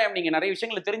நாளைய சமுதாயம் நீங்க நிறைய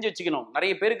விஷயங்களை தெரிஞ்சு வச்சுக்கணும்,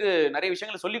 நிறைய பேருக்கு நிறைய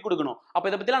விஷயங்களை சொல்லிக் கொடுக்கணும்.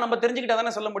 அப்ப இதை பத்திலாம் நம்ம தெரிஞ்சுக்கிட்டா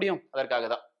தானே சொல்ல முடியும். அதற்காக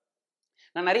தான்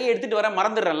நான் நிறைய எடுத்துட்டு வர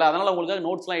மறந்துடுறேன்ல, அதனால உங்களுக்காக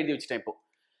நோட்ஸ்லாம் எழுதி வச்சுட்டேன். இப்போ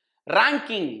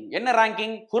ரேங்கிங் என்ன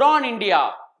ரேங்கிங், குரான் India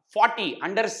 40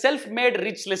 under self mat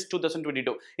rich list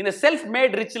 2022. இந்த செல்ஃப்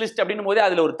மேட் ரிச் லிஸ்ட் அப்படின்னும் போது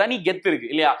அதுல ஒரு தனி கெத்து இருக்கு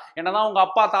இல்லையா. என்னதான் உங்க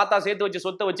அப்பா தாத்தா சேர்த்து வச்சு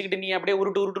சொத்தை வச்சுக்கிட்டு நீ அப்படியே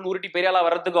உருட்டி பெரியாளா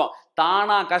வர்றதுக்கும்,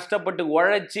 தானா கஷ்டப்பட்டு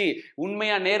உழைச்சி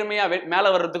உண்மையா நேர்மையா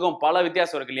மேல வர்றதுக்கும் பல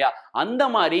வித்தியாசம் இருக்கு இல்லையா. அந்த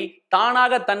மாதிரி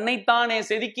தானாக தன்னைத்தானே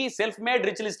செதுக்கி செல்ஃப் மேட்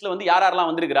ரிச் லிஸ்ட்ல வந்து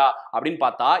யாரெல்லாம் வந்திருக்கிறா அப்படின்னு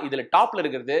பார்த்தா, இதுல டாப்ல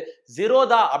இருக்கிறது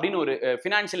ஜிரோதா அப்படின்னு ஒரு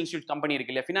பினான்சியல் இன்ஸ்டிடியூட் கம்பெனி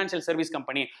இருக்கு இல்லையா, பினான்சியல் சர்வீஸ்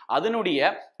கம்பெனி.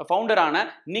 அதனுடைய ஃபவுண்டரான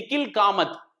நிக்கில்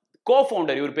காமத்,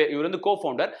 கோஃபவுண்டர், இவர் வந்து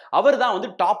கோஃபவுண்டர், அவர் தான் வந்து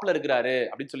டாப்ல இருக்கிறாரு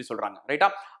அப்படின்னு சொல்றாங்க. ரைட்டா.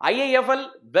 IIFL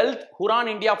wealth ஹுரான்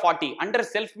India 40 under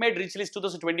self mat rich list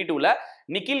 2022ல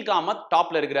Nikhil Kamath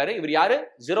டாப்ல இருக்கிறாரு. இவர் யாரு,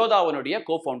 ஜிரோதாவனுடைய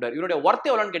கோஃபவுண்டர். இவருடைய ஒர்த்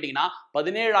எவ்வளவுன்னு கேட்டீங்கன்னா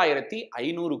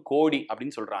 17,500 கோடி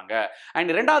அப்படின்னு சொல்றாங்க.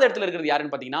 அண்ட் ரெண்டாவது இடத்துல இருக்கிறது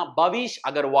யாருன்னு பாத்தீங்கன்னா பவிஷ்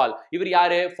அகர்வால். இவர்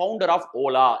யாரு, ஃபவுண்டர் ஆஃப்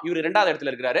ஓலா. இவர் ரெண்டாவது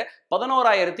இடத்துல இருக்கிறாரு.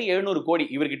 11,700 கோடி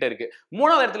இவர்கிட்ட இருக்கு.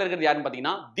 மூணாவது இடத்துல இருக்கிறது யாருன்னு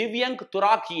பாத்தீங்கன்னா திவ்யங்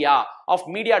துராக்கியா ஆஃப்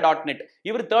மீடியா.net.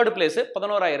 இவர் third place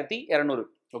 11,200.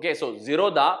 Okay, so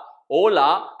ஜிரோதா, Ola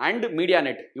and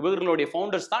மீடியா.net இவர்களுடைய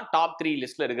ஃபவுண்டர்ஸ் தான் டாப் 3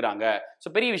 லிஸ்ட்ல இருக்கிறாங்க. சோ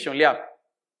பெரிய விஷயம் இல்லையா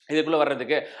இதுக்குள்ள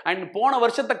வர்றதுக்கு. அண்ட் போன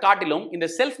வருஷத்தை காட்டிலும் இந்த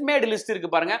செல்ஃப் மேட் லிஸ்ட் இருக்கு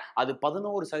பாருங்க, அது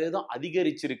 11%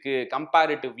 அதிகரிச்சிருக்கு,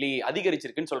 கம்பேரிட்டிவ்லி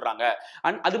அதிகரிச்சிருக்குன்னு சொல்றாங்க.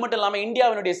 அண்ட் அது மட்டும் இல்லாம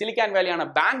இந்தியாவினுடைய சிலிகான் வேலியான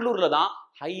பெங்களூர்ல தான்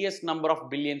ஹையஸ்ட் நம்பர் ஆஃப்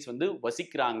பில்லியன்ஸ் வந்து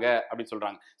வசிக்கிறாங்க அப்படின்னு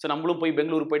சொல்றாங்க. சோ நம்மளும் போய்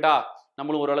பெங்களூர் போயிட்டா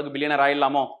நம்மளும் ஓரளவுக்கு பில்லியனர்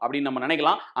ஆயிடலாமோ அப்படின்னு நம்ம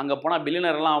நினைக்கலாம். அங்க போனா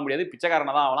பில்லியனர் எல்லாம் ஆக முடியாது,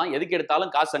 பிச்சைக்காரனை தான் ஆகலாம். எதுக்கு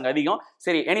எடுத்தாலும் காசு அங்க அதிகம்.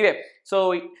 சரி, எனிவே சோ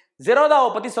ஜிரோதாவை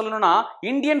பத்தி சொல்லணும்னா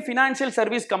இந்தியன் பினான்சியல்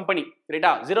சர்வீஸ் கம்பெனி.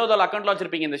 ரைட்டா, ஜிரோதால அக்கௌண்ட்ல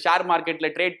வச்சிருப்பீங்க, இந்த ஷேர்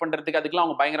மார்க்கெட்ல ட்ரேட் பண்றதுக்கு அதுக்கெல்லாம்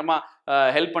அவங்க பயங்கரமா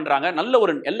ஹெல்ப் பண்றாங்க. நல்ல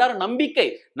ஒரு எல்லாரும் நம்பிக்கை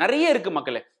நிறைய இருக்கு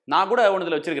மக்களே. நான் கூட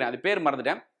ஒன்றுல வச்சிருக்கிறேன், அது பேர்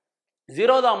மறந்துட்டேன்.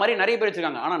 ஜிரோதா மாதிரி நிறைய பேர்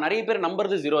வச்சிருக்காங்க. ஆனா நிறைய பேர்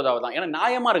நம்புறது ஜிரோதாவை தான். ஏன்னா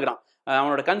நியாயமா இருக்கிறான்.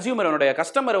 அவனோட கன்சியூமர், அவனுடைய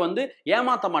கஸ்டமரை வந்து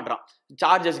ஏமாத்த மாட்டான்.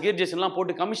 சார்ஜஸ் கீர்ஜஸ் எல்லாம்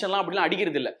போட்டு கமிஷன்லாம் அப்படிலாம்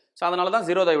அடிக்கிறது இல்லை. ஸோ அதனால தான்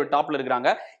ஜீரோதா டாப்ல இருக்கிறாங்க.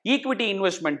 Equity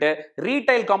investment,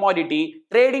 retail commodity,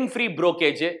 trading free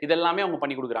brokerage இதெல்லாமே அவங்க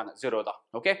பண்ணி கொடுக்குறாங்க ஜீரோதா.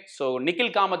 ஓகே, ஸோ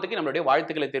நிக்கில் காமத்துக்கு நம்மளுடைய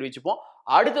வாழ்த்துக்களை தெரிவிச்சுப்போம்.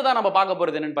 அடுத்ததான் நம்ம பார்க்க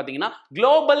போறது என்னன்னு பாத்தீங்கன்னா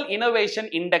குளோபல் இனோவேஷன்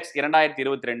இண்டெக்ஸ்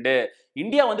 2022.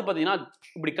 இந்தியா வந்து பாத்தீங்கன்னா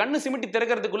இப்படி கண்ணு சிமிட்டி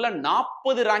திறக்கிறதுக்குள்ள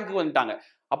 40 ரேங்க் வந்துட்டாங்க.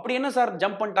 அப்படி என்ன சார்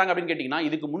ஜம்ப் பண்ணிட்டாங்க அப்படின்னு கேட்டீங்கன்னா,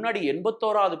 இதுக்கு முன்னாடி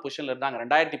 81வது பொசிஷன்ல இருந்தாங்க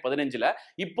 2015ல.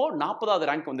 இப்போ 40வது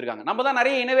ரேங்க் வந்திருக்காங்க. நம்ம தான்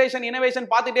நிறைய இனோவேஷன்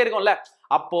பார்த்துட்டே இருக்கோம்ல,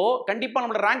 அப்போ கண்டிப்பா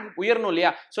நம்மளோட ரேங்க் உயரணும்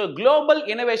இல்லையா. சோ குளோபல்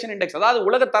இனோவேஷன் இண்டெக்ஸ், அதாவது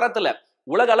உலக தரத்துல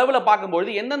உலக அளவுல பார்க்கும்போது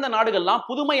எந்தெந்த நாடுகள்லாம்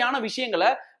புதுமையான விஷயங்களை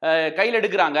கையில்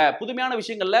எடுக்கிறாங்க, புதுமையான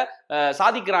விஷயங்கள்ல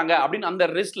சாதிக்கிறாங்க அப்படின்னு அந்த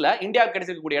லிஸ்ட்ல இந்தியாவுக்கு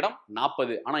கிடைச்சிருக்கக்கூடிய இடம்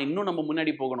 40. ஆனா இன்னும் நம்ம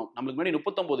முன்னாடி போகணும். நம்மளுக்கு முன்னாடி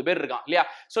 39 பேர் இருக்கான் இல்லையா.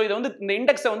 சோ இது வந்து இந்த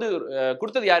இண்டெக்ஸை வந்து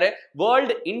கொடுத்தது யாரு,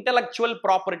 வேர்ல்டு இன்டெலக்சுவல்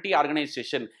ப்ராப்பர்ட்டி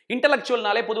ஆர்கனைசேஷன்.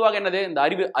 இன்டெலக்சுவல்னாலே பொதுவாக என்னது, இந்த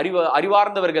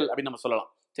அறிவார்ந்தவர்கள் அப்படின்னு நம்ம சொல்லலாம்.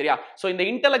 சரியா. சோ இந்த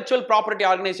இன்டெலக்சுவல் ப்ராப்பர்ட்டி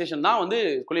ஆர்கனைசேஷன் தான் வந்து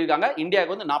சொல்லியிருக்காங்க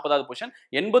இந்தியாவுக்கு வந்து 40வது பொசிஷன்,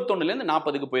 81ல இருந்து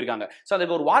 40க்கு போயிருக்காங்க. சோ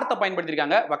அதுக்கு ஒரு வார்த்தை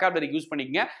பயன்படுத்திருக்காங்க, வொகாபுலரி யூஸ்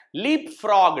பண்ணிக்கங்க, லீப்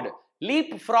ஃப்ராக்ட்.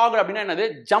 லீப் ஃப்ராக் அப்படின்னா என்னது,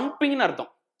 ஜம்பிங்னு அர்த்தம்.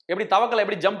 எப்படி தவக்கலை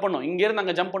எப்படி ஜம்ப் பண்ணும், இங்க இருந்து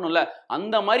அங்க ஜம்ப் பண்ணும்ல,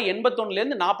 அந்த மாதிரி 81ல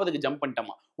இருந்து 40க்கு ஜம்ப்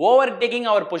பண்ணிட்டோமா. ஓவர் டேக்கிங்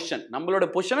அவர் பொசிஷன், நம்மளோட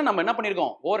பொசிஷனை நம்ம என்ன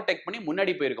பண்ணிருக்கோம், ஓவர் டேக் பண்ணி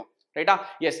முன்னாடி போயிருக்கோம். ரைட்டா?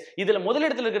 எஸ். இதுல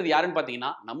முதலிடத்துல இருக்கிறது யாருன்னு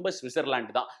பாத்தீங்கன்னா நம்ம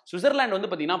சுவிட்சர்லாந்து தான். சுவிட்சர்லாந்து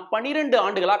வந்து பாத்தீங்கன்னா 12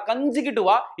 ஆண்டுகளா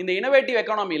கன்சிக்யூட்டிவா இந்த இன்னோவேட்டிவ்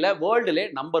எக்கானமில வேர்ல்டுல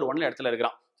நம்பர் 1 இடத்துல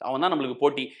இருக்கிறான். அவன் தான் நம்மளுக்கு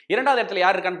போட்டி. இரண்டாவது இடத்துல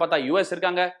யார் இருக்கான்னு பார்த்தா யுஎஸ்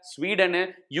இருக்காங்க, ஸ்வீடன்,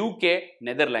 யூகே,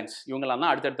 நெதர்லாண்ட்ஸ் இவங்கெல்லாம்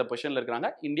தான் அடுத்தடுத்த பொசிஷன்ல இருக்காங்க.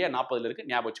 இந்தியா 40ல இருக்கு,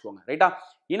 ஞாபகம் வச்சுக்கோங்க. ரைட்டா?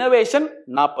 இனோவேஷன்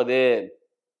 40.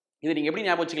 இது நீங்க எப்படி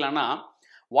ஞாபகம் வச்சுக்கலாம்னா,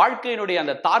 வாழ்க்கையினுடைய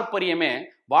அந்த தாற்பரியமே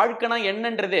வாழ்க்கைனா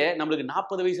என்னன்றதே நம்மளுக்கு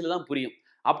 40 வயசுல தான் புரியும்.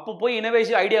 அப்போ போய்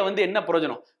இனோவேஷன் ஐடியா வந்து என்ன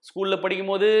பிரயோஜனம்? ஸ்கூல்ல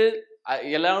படிக்கும் போது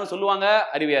எல்லாரும் சொல்லுவாங்க,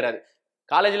 அறிவு ஏறாது.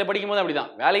 காலேஜில் படிக்கும் போது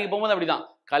அப்படிதான், வேலைக்கு போகும்போது அப்படிதான்,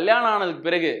 கல்யாணம் ஆனதுக்கு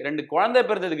பிறகு 2 குழந்தை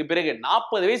பிறந்ததுக்கு பிறகு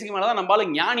 40 வயசுக்கு மேலதான் நம்மளால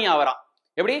ஞானி ஆவறான்.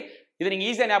 எப்படி? இது நீங்க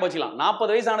ஈஸியா ஞாபகம் வச்சுக்கலாம்.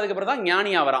 40 வயசு ஆனதுக்கு பிறகு தான்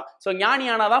ஞானி ஆவறான். சோ ஞானி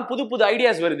ஆனாதான் புது புது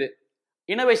ஐடியாஸ் வருது,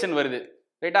 இனோவேஷன் வருது.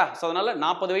 ரைட்டா? சோ அதனால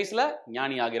 40 வயசுல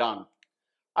ஞானி ஆகிறான்.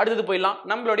 அடுத்தது போயிடலாம்.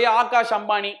 நம்மளுடைய ஆகாஷ்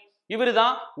அம்பானி, இவர்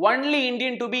தான் only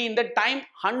Indian to be in the time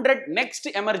 100 next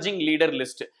emerging leader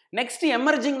list. Next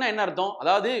எமர்ஜிங்னா என்ன அர்த்தம்?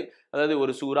 அதாவது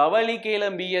ஒரு சூறாவளி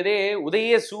கிளம்பியதே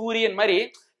உதய சூரியன் மாதிரி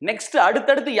நெக்ஸ்ட்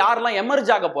அடுத்தடுத்து யாரெல்லாம் எமர்ஜ்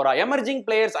ஆக போறா, எமர்ஜிங்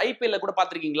பிளேயர்ஸ் ஐபிஎல்ல கூட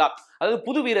பாத்திருக்கீங்களா? அதாவது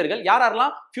புது வீரர்கள்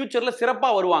யாரெல்லாம் ஃபியூச்சர்ல சிறப்பா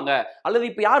வருவாங்க, அல்லது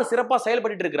இப்ப யார் சிறப்பா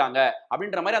செயல்பட்டு இருக்காங்க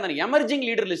அப்படின்ற மாதிரி அந்த எமர்ஜிங்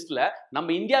லீடர் லிஸ்ட்ல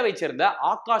நம்ம இந்தியாவை சேர்ந்த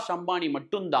ஆகாஷ் அம்பானி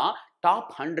மட்டும்தான்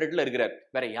டாப் 100ல இருக்கிறார்.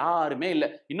 வேற யாருமே இல்ல.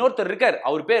 இன்னொருத்தர் இருக்கார்,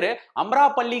 அவர் பேரு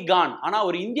அம்ராபல்லி கான். ஆனா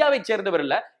அவர் இந்தியாவை சேர்ந்தவர்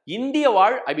இல்ல, இந்திய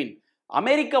வாழ்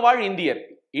அமெரிக்க வாழ் இந்தியர்,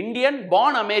 இந்தியன்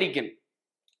பார்ன் அமெரிக்கன்.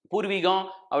 பூர்வீகம்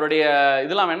அவருடைய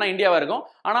இதெல்லாம் வேணா இந்தியாவா இருக்கும்,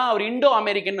 ஆனா அவர் இண்டோ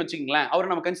அமெரிக்கன் வச்சுக்கீங்களேன். அவரை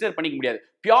நம்ம கன்சிடர் பண்ணிக்க முடியாது.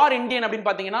 பியூர் இந்தியன் அப்படின்னு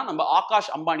பாத்தீங்கன்னா நம்ம ஆகாஷ்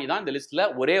அம்பானி தான் இந்த லிஸ்ட்ல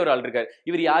ஒரே ஒரு ஆள் இருக்காரு.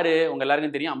 இவர் யாரு? உங்க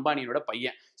எல்லாருக்கும் தெரியும், அம்பானியோட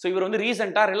பையன். ஸோ இவர் வந்து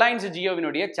ரீசெண்டா ரிலையன்ஸ்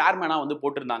ஜியோவினுடைய சேர்மனா வந்து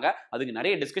போட்டிருந்தாங்க. அதுக்கு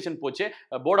நிறைய டிஸ்கஷன் போச்சு.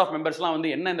 போர்ட் ஆஃப் மெம்பர்ஸ்லாம்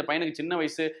வந்து என்ன இந்த பையனுக்கு சின்ன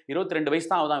வயசு, 22 வயசு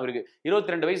தான் ஆகுதான் இருக்கு,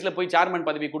 22 வயசுல போய் சேர்மன்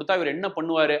பதவி கொடுத்தா இவர் என்ன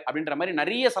பண்ணுவாரு அப்படின்ற மாதிரி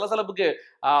நிறைய சலசலப்புக்கு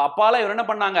அப்பால இவர் என்ன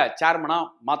பண்ணாங்க, சேர்மனா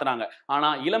மாத்தினாங்க. ஆனா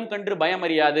இளம் கன்று பயம்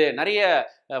அறியாது, நிறைய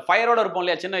ஃபயரோட இருப்போம்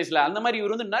இல்லையா சின்ன வயசுல, அந்த மாதிரி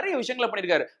இவர் வந்து நிறைய விஷயங்களை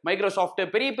பண்ணிருக்காரு. மைக்ரோசாஃப்ட்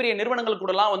பெரிய பெரிய நிறுவனங்கள்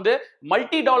கூட எல்லாம் வந்து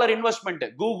multi dollar investment,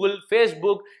 Google,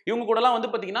 Facebook இவங்க கூட எல்லாம்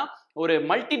வந்து பாத்தீங்கன்னா ஒரு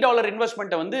மல்டி டாலர்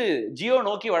இன்வெஸ்ட்மெண்ட்டை வந்து ஜியோ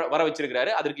நோக்கி வர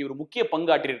வச்சிருக்காரு. அதற்கு இவர் முக்கிய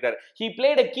பங்காற்றிருக்காரு. He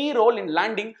played a key role in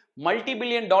landing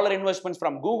multi-billion dollar investments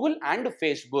from Google and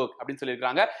Facebook அப்படின்னு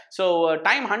சொல்லியிருக்காங்க. So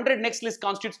time 100 next list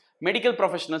constitutes medical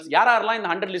professionals. யாரெல்லாம் இந்த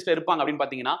 100 லிஸ்ட்ல இருப்பாங்க அப்படின்னு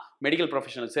பார்த்தீங்கன்னா medical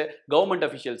professionals, government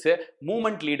officials,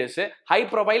 movement leaders, high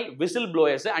profile whistle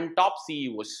blowers and top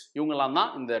CEOs இவங்கெல்லாம்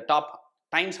தான் இந்த டாப்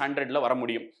டைம்ஸ் 100ல வர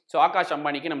முடியும். ஸோ ஆகாஷ்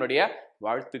அம்பானிக்கு நம்மளுடைய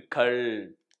வாழ்த்துக்கள்.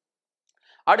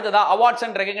 அடுத்ததா அவார்ட்ஸ்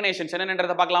அண்ட் ரெகக்னேஷன்ஸ்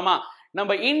என்னன்றதை பார்க்கலாமா?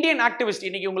 நம்ம இந்தியன் ஆக்டிவிஸ்ட்,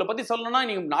 இன்னைக்கு உங்களை பத்தி சொல்லணும்னா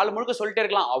நீங்க நாலு முழுக்க சொல்லிட்டே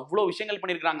இருக்கலாம், அவ்வளவு விஷயங்கள்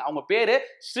பண்ணிருக்காங்க. அவங்க பேரு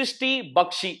சிருஷ்டி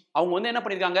பக்ஷி. அவங்க வந்து என்ன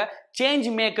பண்ணிருக்காங்க, சேஞ்ச்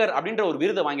மேக்கர் அப்படின்ற ஒரு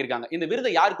விருதை வாங்கியிருக்காங்க. இந்த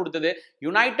விருதை யார் கொடுத்தது?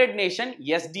 United nation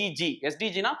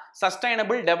எஸ்டிஜினா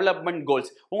sustainable development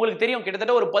goals. உங்களுக்கு தெரியும்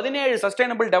கிட்டத்தட்ட ஒரு 17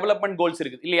 சஸ்டைனபிள் டெவலப்மெண்ட் கோல்ஸ்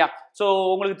இருக்கு இல்லையா? சோ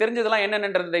உங்களுக்கு தெரிஞ்சதெல்லாம்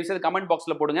என்னன்றது தயவு செய்து கமெண்ட்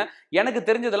பாக்ஸ்ல போடுங்க. எனக்கு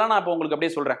தெரிஞ்சதெல்லாம் நான் இப்போ உங்களுக்கு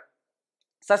அப்படியே சொல்றேன்.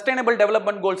 சஸ்டைனபிள்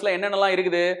டெவலப்மெண்ட் கோல்ஸ்ல என்னென்னலாம்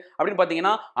இருக்குது அப்படின்னு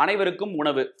பார்த்தீங்கன்னா, அனைவருக்கும்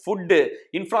உணவு, ஃபுட்டு,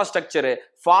 இன்ஃப்ராஸ்ட்ரக்சர்,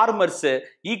 ஃபார்மர்ஸ்,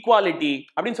 ஈக்குவாலிட்டி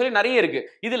அப்படின்னு சொல்லி நிறைய இருக்கு.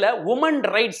 இதுல உமன்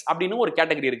ரைட்ஸ் அப்படின்னு ஒரு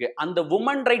கேட்டகரி இருக்கு. அந்த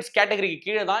உமன் ரைட்ஸ் கேட்டகரிக்கு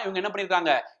கீழே தான் இவங்க என்ன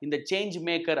பண்ணிருக்காங்க, இந்த சேஞ்ச்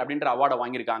மேக்கர் அப்படின்ற அவார்டை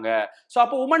வாங்கியிருக்காங்க. ஸோ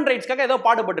அப்போ உமன் ரைட்ஸ்க்காக ஏதோ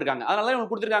பாடுபட்டிருக்காங்க, அதனால இவங்க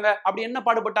கொடுத்துருக்காங்க. அப்படி என்ன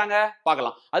பாடுபட்டாங்க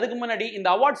பார்க்கலாம். அதுக்கு முன்னாடி இந்த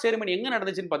அவார்ட் செரிமனி எங்க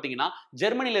நடந்துச்சுன்னு பார்த்தீங்கன்னா,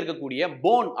 ஜெர்மனியில் இருக்கக்கூடிய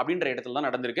போன் அப்படின்ற இடத்துல தான்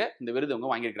நடந்திருக்கு. இந்த விருது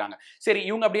இவங்க வாங்கியிருக்காங்க. சரி,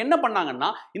 இவங்க அப்படி என்ன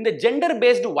பண்ணாங்கன்னா, இந்த ஜெண்டர் பேஸ்டு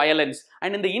வயலன்ஸ்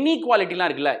அண்ட் இந்த இன்இக்வாலிட்டிலாம்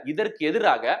இருக்குல்ல, இதற்கு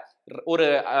எதிராக ஒரு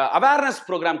அவேர்னஸ்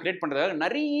ப்ரோக்ராம் கிரியேட் பண்றதுக்காக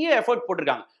நிறைய எஃபர்ட்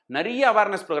போட்டிருக்காங்க. நிறைய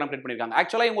அவேர்னஸ் ப்ரோக்ராம் கிரியேட் பண்ணிருக்காங்க.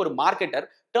 ஆக்சுவலா இவங்க ஒரு marketer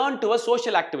turn to a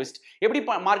social activist. எப்படி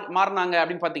மாறினாங்க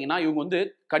அப்படின்னு பாத்தீங்கன்னா, இவங்க வந்து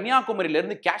கன்னியாகுமரியில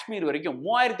இருந்து காஷ்மீர் வரைக்கும்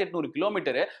 3800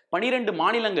 கிலோமீட்டர் 12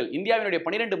 மாநிலங்கள், இந்தியாவினுடைய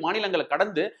 12 மாநிலங்களை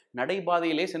கடந்து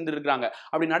நடைபாதையிலே சென்றிருக்காங்க.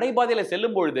 அப்படி நடைபாதையில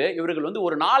செல்லும் பொழுது இவர்கள் வந்து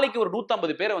ஒரு நாளைக்கு ஒரு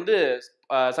 150 பேரை வந்து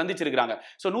சந்திச்சிருக்காங்க.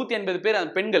 ஸோ 180 பேர்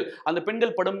அந்த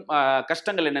பெண்கள் படும்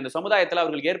கஷ்டங்கள் என்ன, இந்த சமுதாயத்தில்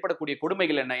அவர்களுக்கு ஏற்படக்கூடிய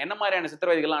கொடுமைகள் என்ன மாதிரியான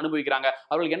சித்திரவதைகள்லாம் அனுபவிக்கிறாங்க,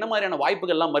 அவர்களுக்கு என்ன மாதிரியான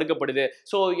வாய்ப்புகள் எல்லாம் மறுக்கப்படுது,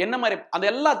 ஸோ என்ன மாதிரி அந்த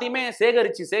எல்லாத்தையுமே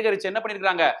சேகரிச்சு என்ன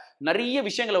பண்ணிருக்காங்க, நிறைய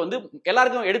விஷயங்களை வந்து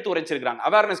எல்லாருக்கும் எடுத்து உரைச்சிருக்காங்க,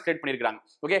 அவேர்னஸ் கிரியேட் பண்ணிருக்காங்க.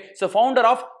 Okay, so founder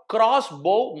of cross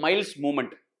போ மைல்ஸ்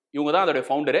மூவ்மெண்ட் இவங்க தான் அதோட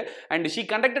founder. And she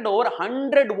conducted over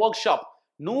 100 work shop,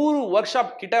 100 work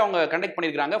shop கிட்ட அவங்க கண்டக்ட்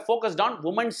பண்ணிருக்காங்க. ஃபோக்கஸ்ட் ஆன்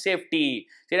உமன் சேஃப்டி,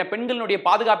 சரி பெண்களுடைய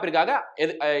பாதுகாப்பிற்காக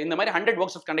இந்த மாதிரி 100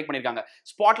 ஒர்க் ஷாப்ஸ் கண்டக்ட் பண்ணிருக்காங்க.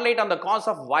 Spotlight on the cause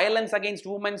of violence against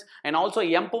women's and also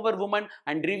empower woman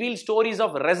and reveal stories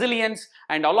of resilience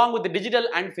and along with digital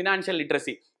and financial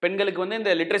literacy. பெண்களுக்கு வந்து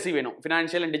இந்த literacy வேணும்,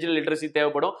 ஃபினான்ஷியல் அண்ட் டிஜிட்டல் லிட்ரஸி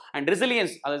தேவைப்படும். And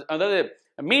resilience, அதாவது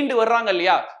மீண்டு வர்றாங்க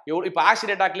இல்லையா, இப்ப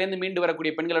ஆசிட் அட்டாக்ல இருந்து மீண்டு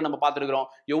வரக்கூடிய பெண்களை நம்ம பார்த்திருக்கிறோம்,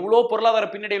 எவ்வளவு பொருளாதார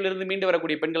பின்னடைவுல இருந்து மீண்டு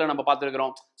வரக்கூடிய பெண்களை நம்ம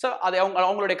பார்த்திருக்கிறோம். சோ அது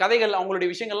அவங்களுடைய கதைகள், அவங்களுடைய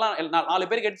விஷயங்கள்லாம் 4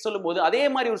 பேருக்கு எடுத்து சொல்லும் போது அதே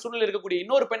மாதிரி ஒரு சூழ்நிலை இருக்கக்கூடிய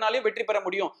இன்னொரு பெண்ணாலே வெற்றி பெற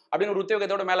முடியும் அப்படின்னு ஒரு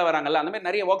உத்வேகத்தோட மேல வராங்கல்ல. அந்த மாதிரி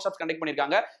நிறைய ஒர்க் ஷாப்ஸ் கண்டக்ட்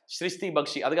பண்ணிருக்காங்க ஸ்ருஷ்டி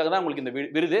பக்ஷி. அதுக்காக தான் உங்களுக்கு இந்த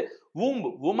விருது.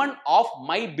 Woman of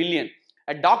my billion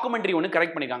documentary ஒன்று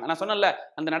கரெக்ட் பண்ணிருக்காங்க. நான் சொன்னல,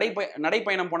 அந்த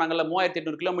நடைப்பயணம் போனாங்கல்ல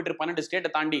 3800 கிலோமீட்டர் 12 ஸ்டேட்டை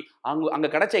தாண்டி, அங்க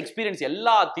கிடைச்ச எக்ஸ்பீரியன்ஸ்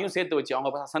எல்லாத்தையும் சேர்த்து வச்சு,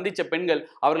 அவங்க சந்திச்ச பெண்கள்,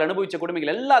 அவர்கள் அனுபவிச்ச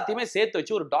கொடுமைகள் எல்லாத்தையுமே சேர்த்து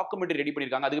வச்சு ஒரு டாக்குமெண்ட்ரி ரெடி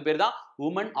பண்ணிருக்காங்க. அதுக்கு பேர் தான்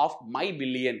woman of my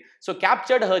billion. So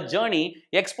captured her journey,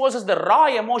 exposures the raw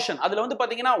emotion. அதுல வந்து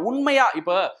பாத்தீங்கன்னா உண்மையா,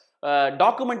 இப்ப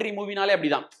டாக்குமெண்ட்ரி மூவினாலே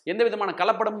அப்படிதான், எந்த விதமான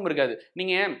கலப்படமும் இருக்காது.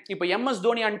 நீங்க இப்ப எம்எஸ்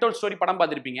தோனி அன்டோல்ட் ஸ்டோரி படம்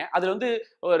பார்த்திருப்பீங்க. அதுல வந்து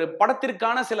ஒரு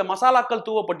படத்திற்கான சில மசாலாக்கள்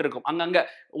தூவப்பட்டிருக்கும். அங்கங்க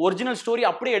ஒரிஜினல் ஸ்டோரி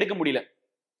அப்படியே எடுக்க முடியல,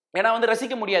 ஏன்னா வந்து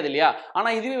ரசிக்க முடியாது இல்லையா.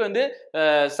 ஆனா இதுவே வந்து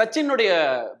சச்சினுடைய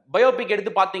பயோபிக்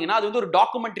எடுத்து பாத்தீங்கன்னா அது வந்து ஒரு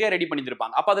டாக்குமெண்ட்ரியா ரெடி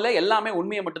பண்ணிருப்பாங்க. அப்ப அதுல எல்லாமே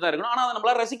உண்மையை மட்டும் தான் இருக்கணும், ஆனா அதை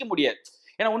நம்மளால ரசிக்க முடியாது.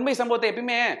 ஏன்னா உண்மை சம்பவத்தை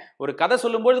எப்பயுமே ஒரு கதை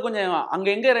சொல்லும்போது கொஞ்சம் அங்க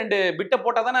எங்க 2 பிட்ட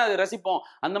போட்டா தானே அது ரசிப்போம்.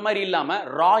 அந்த மாதிரி இல்லாம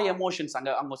ரா எமோஷன்ஸ்,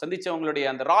 அவங்க சந்திச்சவங்களுடைய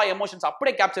அந்த ரா எமோஷன்ஸ்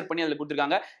அப்படியே கேப்சர் பண்ணி அதுல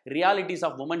கொடுத்திருக்காங்க. Realities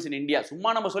of women's in India.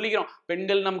 சும்மா நம்ம சொல்லிக்கிறோம்,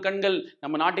 பெண்கள் நம் கண்கள்,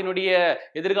 நம்ம நாட்டினுடைய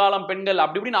எதிர்காலம் பெண்கள்,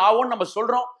 அப்படி இப்படின்னு ஆவோன்னு நம்ம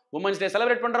சொல்றோம், உமன்ஸ் டே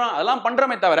செலிப்ரேட் பண்றோம், அதெல்லாம்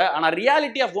பண்றோமே தவிர, ஆனா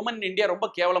reality of woman in India ரொம்ப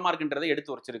கேவலமா இருக்குன்றதை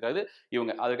எடுத்து வச்சிருக்காது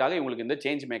இவங்க. அதுக்காக இவங்களுக்கு இந்த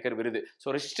சேஞ்ச் மேக்கர் விருது.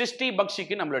 ஸோ ஸ்ருஷ்டி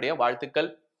பக்ஷிக்கு நம்மளுடைய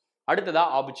வாழ்த்துக்கள். அடுத்ததா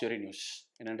ஆபிச்சுவரி நியூஸ்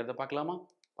என்னன்றதை பார்க்கலாமா?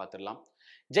 பார்த்துடலாம்.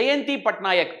 ஜெயந்தி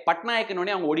பட்நாயக்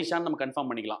அவங்க ஒடிஷான்னு நம்ம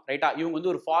கன்ஃபார்ம் பண்ணிக்கலாம், ரைட்டா? இவங்க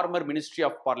வந்து ஒரு ஃபார்மர் மினிஸ்ட்ரி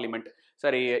ஆஃப் பார்லிமெண்ட்,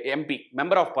 சரி எம்பி,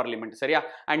 மெம்பர் ஆஃப் பார்லிமெண்ட், சரியா?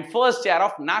 And first chair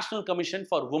of national commission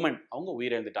for woman. அவங்க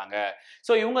உயிரிழந்துட்டாங்க.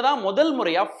 ஸோ இவங்க தான் முதல்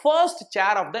முறையா first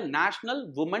chair of the national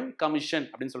woman commission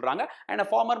அப்படின்னு சொல்றாங்க. And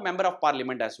farmer member of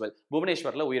parliament as well.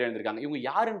 புவனேஸ்வர்ல உயிரிழந்திருக்காங்க. இவங்க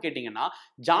யாருன்னு கேட்டீங்கன்னா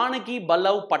ஜானகி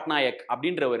பல்லவ் பட்நாயக்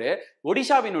அப்படின்றவரு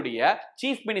ஒடிஷாவினுடைய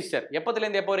சீஃப் மினிஸ்டர். எப்பத்துல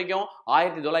இருந்து எப்போ வரைக்கும்?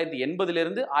 1980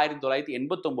 இருந்து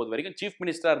 1989 வரைக்கும் சீஃப்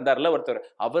மினிஸ்டரா இருந்தார்ல ஒருத்தர்,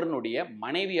 அவருடைய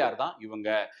மனைவியார் தான் இவங்க.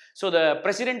 ஸோ த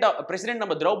பிரசிடென்ட்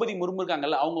நம்ம திரௌபதி முர்மு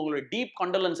அவங்களோட டீப்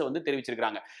கண்டோலன்ஸை வந்து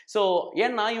தெரிவிச்சிருக்காங்க. சோ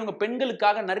ஏன்னா இவங்க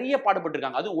பெண்களுக்காக நிறைய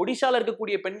பாடுபட்டிருக்காங்க. அது ஒடிஷால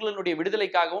இருக்கக்கூடிய பெண்களுடைய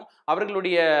விடுதலைக்காகவும்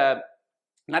அவர்களுடைய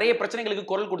நிறைய பிரச்சனைகளுக்கு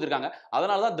குரல் கொடுத்திருக்காங்க.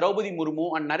 அதனாலதான் திரௌபதி முர்மு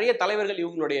அண்ட் நிறைய தலைவர்கள்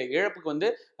இவங்களுடைய இழப்புக்கு வந்து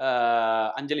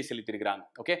அஞ்சலி செலுத்தியிருக்கிறாங்க.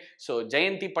 Okay, so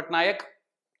Jayanthi Patnaik,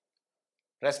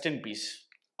 rest in peace.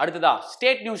 அடுத்ததா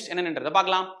ஸ்டேட் நியூஸ் என்னன்றதை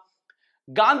பார்க்கலாம்.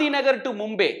 Gandhinagar to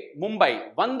Mumbai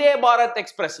Vande Bharat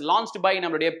express launched by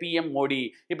நம்மளுடைய பிஎம் மோடி.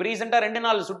 இப்ப ரீசெண்டா 2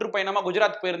 நாள் சுற்றுப்பயணமா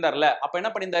குஜராத் போயிருந்தார்ல, அப்ப என்ன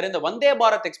பண்ணிருந்தாரு, இந்த வந்தே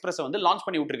பாரத் எக்ஸ்பிரஸ் வந்து லான்ச்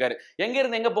பண்ணி விட்டுருக்காரு. எங்க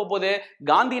இருந்து எங்க போக போகுது?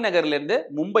 காந்தி நகர்ல இருந்து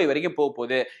மும்பை வரைக்கும் போக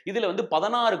போகுது. இதுல வந்து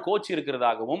 16 கோச்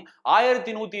இருக்கிறதாகவும்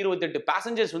 1128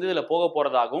 பேசஞ்சர்ஸ் வந்து இதுல போக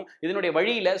போறதாகவும், இதனுடைய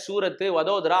வழியில சூரத்,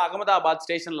 வதோதரா, அகமதாபாத்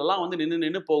ஸ்டேஷன்ல எல்லாம் வந்து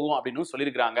நின்னு போகும் அப்படின்னு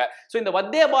சொல்லியிருக்காங்க. சோ இந்த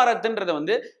வந்தே பாரத்ன்றதை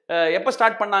வந்து எப்ப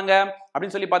ஸ்டார்ட் பண்ணாங்க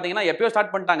அப்படின்னு சொல்லி பாத்தீங்கன்னா எப்பயோ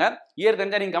ஸ்டார்ட் பண்ணிட்டாங்க. இயர்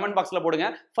தெரிஞ்சா நீங்க கமெண்ட் பாக்ஸ்ல போடுங்க.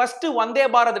 ஃபர்ஸ்ட் வந்தே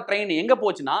பாரத் ட்ரெயின் எங்க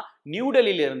போச்சுன்னா நியூ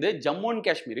டெல்லியில இருந்து ஜம்மு அண்ட்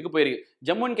காஷ்மீருக்கு போயிருக்கு.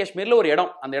 ஜம்மு அண்ட் காஷ்மீர்ல ஒரு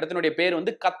இடம், அந்த இடத்தினுடைய பேர்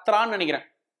வந்து கத்ரான்னு நினைக்கிறேன்,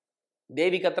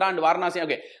 தேவி கத்ரா அண்ட் வாரணாசி,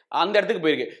 ஓகே, அந்த இடத்துக்கு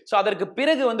போயிருக்கு. ஸோ அதற்கு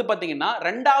பிறகு வந்து பாத்தீங்கன்னா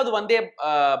 2வது வந்தே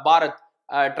பாரத்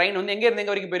ட்ரெயின் வந்து எங்க இருந்து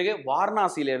எங்க வரைக்கும் போயிருக்கு?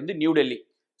 வாரணாசியில இருந்து நியூ டெல்லி.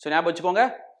 ஸோ ஞாபகம் வச்சுக்கோங்க,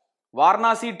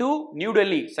 Varanasi to new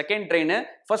Delhi second train.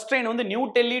 First train வந்து new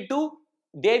Delhi to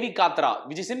Devi Katra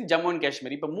which is in Jammu and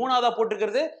Kashmir. இப்போ 3வதா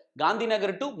போட்டிருக்கிறது காந்தி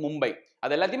நகர் டு மும்பை.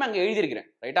 அது எல்லாத்தையுமே அங்க எழுதியிருக்கிறேன்,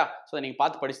 ரைட்டா? ஸோ நீங்க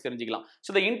பார்த்து படிச்சு தெரிஞ்சுக்கலாம். So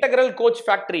the integral coach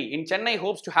factory in Chennai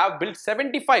hopes to have build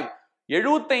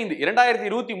 75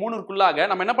 2023க்குள்ளாக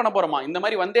நம்ம என்ன பண்ண போறோமா, இந்த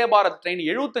மாதிரி வந்தே பாரத் ட்ரெயின்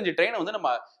 75 ட்ரெயினை வந்து நம்ம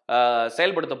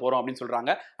செயல்படுத்த போறோம் அப்படின்னு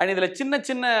சொல்றாங்க. அண்ட் இதுல சின்ன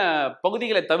சின்ன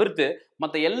பகுதிகளை தவிர்த்து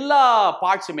மற்ற எல்லா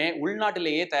பார்ட்ஸுமே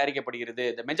உள்நாட்டிலேயே தயாரிக்கப்படுகிறது.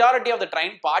 The majority of the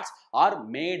train parts are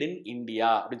made in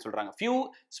India அப்படின்னு சொல்றாங்க. few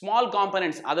small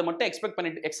components அதை மட்டும்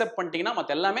எக்ஸெப்ட் பண்ணிட்டீங்கன்னா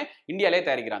மற்ற எல்லாமே இந்தியாலே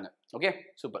தயாரிக்கிறாங்க. Okay,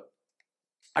 super.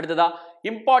 அடுத்ததா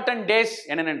இம்பார்ட்டன்ட் டேஸ்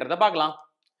என்னென்னன்றதை பார்க்கலாம்.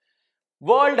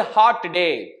 வேர்ல்ட் ஹார்ட் டே.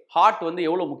 ஹார்ட் வந்து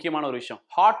எவ்வளவு முக்கியமான ஒரு விஷயம்.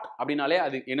 ஹார்ட் அப்படின்னாலே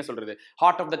அது என்ன சொல்றது,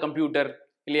 ஹார்ட் ஆஃப் த கம்ப்யூட்டர்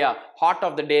இல்லையா, heart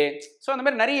of the day. So அந்த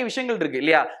மாதிரி நிறைய விஷயங்கள் இருக்கு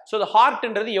இல்லையா. ஸோ அந்த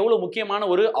ஹார்ட்ன்றது எவ்வளவு முக்கியமான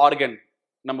ஒரு ஆர்கன்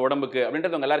நம்ம உடம்புக்கு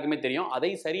அப்படின்றது உங்க எல்லாருக்குமே தெரியும். அதை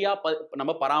சரியா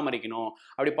நம்ம பராமரிக்கணும்.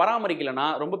 அப்படி பராமரிக்கலன்னா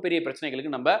ரொம்ப பெரிய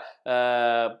பிரச்சனைகளுக்கு நம்ம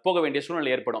போக வேண்டிய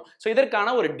சூழ்நிலை ஏற்படும். ஸோ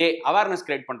இதற்கான ஒரு டே அவேர்னஸ்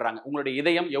கிரியேட் பண்றாங்க. உங்களுடைய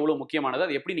இதயம் எவ்வளவு முக்கியமானது,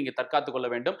 அது எப்படி நீங்க தற்காத்துக் கொள்ள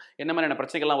வேண்டும், என்ன மாதிரியான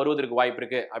பிரச்சனைகள்லாம் வருவதற்கு வாய்ப்பு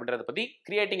இருக்கு அப்படின்றத பத்தி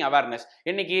கிரியேட்டிங் அவேர்னஸ்.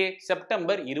 இன்னைக்கு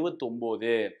செப்டம்பர்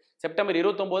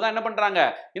 29 தான் என்ன பண்றாங்க,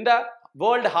 இந்த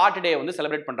வேர்ல்டு ஹார்ட் டே வந்து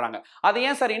செலிப்ரேட் பண்றாங்க. அதை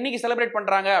ஏன் சார் இன்னைக்கு செலிப்ரேட்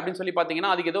பண்றாங்க அப்படின்னு சொல்லி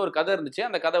பாத்தீங்கன்னா அதுக்கு ஏதோ ஒரு கதை இருந்துச்சு.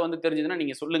 அந்த கதை வந்து தெரிஞ்சதுன்னா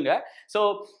நீங்க சொல்லுங்க. So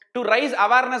to rice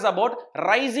awareness about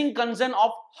rising concern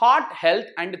of heart health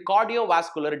and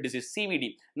cardiovascular disease CVT.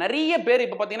 நிறைய பேர்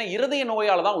இப்ப பாத்தீங்கன்னா இருதய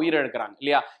நோயால தான் உயிரிழக்கிறாங்க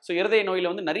இல்லையா? ஸோ இருதய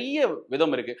நோயில வந்து நிறைய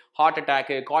விதம் இருக்கு. ஹார்ட்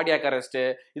அட்டாக், கார்டியாக் அரெஸ்ட்,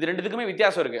 இது ரெண்டுத்துக்குமே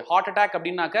வித்தியாசம் இருக்கு. ஹார்ட் அட்டாக்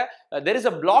அப்படின்னாக்க there is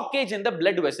a blockage in the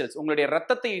blood vessels. உங்களுடைய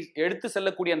ரத்தத்தை எடுத்து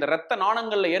செல்லக்கூடிய அந்த ரத்த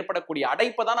நாணங்கள்ல ஏற்படக்கூடிய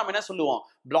அடைப்பை தான் நம்ம என்ன சொல்லுவோம்?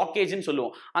 பிளாக்கேஜ்னு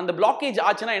சொல்லுவோம். அந்த பிளாக்கேஜ்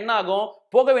ஆச்சுன்னா என்ன ஆகும்?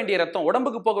 போக வேண்டிய ரத்தம்,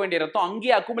 உடம்புக்கு போக வேண்டிய ரத்தம்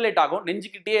அங்கேயே அக்குமுலேட் ஆகும்,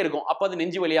 நெஞ்சுக்கிட்டே இருக்கும். அப்ப அது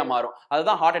நெஞ்சு வழியா மாறும்.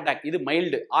 அதுதான் ஹார்ட் அட்டாக். இது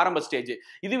மைல்டு ஆரம்ப ஸ்டேஜ்.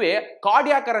 இதுவே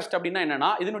கார்டியாக் அரெஸ்ட் அப்படின்னா என்னன்னா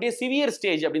இதனுடைய சிவியர்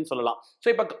ஸ்டேஜ் அப்படின்னு சொல்லலாம். ஸோ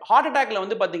இப்போ ஹார்ட் அட்டாக்ல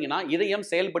வந்து பாத்தீங்கன்னா இதயம்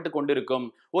செயல்பட்டு கொண்டிருக்கும்,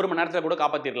 1 மணி நேரத்துல கூட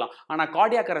காப்பாத்திரலாம். ஆனா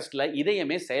கார்டியாக் அரெஸ்ட்ல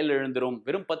இதயமே செயல் எழுந்துரும்.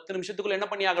 வெறும் 10 நிமிஷத்துக்குள்ள என்ன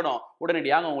பண்ணி ஆகணும்?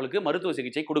 உடனடியாக உங்களுக்கு மருத்துவ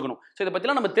சிகிச்சை கொடுக்கணும். ஸோ இதை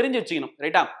பத்திலாம் நம்ம தெரிஞ்சு வச்சுக்கணும்.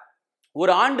 ரைட்டா?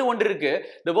 ஒரு ஆண்டு ஒன்று இருக்கு.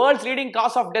 the world's leading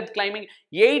cause of death climbing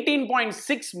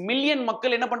 18.6 million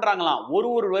மக்கள் என்ன பண்றாங்களாம்?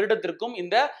 ஒரு வருடத்திற்கும்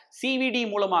இந்த சிவிடி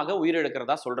மூலமாக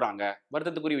உயிரிழக்கிறதா சொல்றாங்க.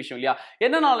 வருத்தத்துக்குரிய விஷயம் இல்லையா?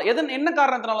 என்ன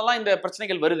காரணத்தினாலலாம் இந்த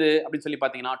பிரச்சனைகள் வருது அப்படின்னு சொல்லி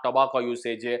பாத்தீங்கன்னா டொபாக்கோ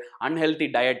யூசேஜ், அன்ஹெல்தி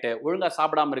டயட், ஒழுங்கா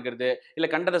சாப்பிடாம இருக்கிறது,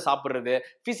 இல்ல கண்டதை சாப்பிடுறது,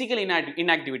 பிசிக்கல்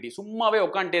இன்ஆக்டிவிட்டி, சும்மாவே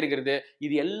உட்காந்துட்டே இருக்கிறது,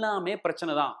 இது எல்லாமே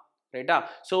பிரச்சனை தான். ரைட்டா?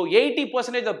 So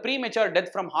 80% of premature death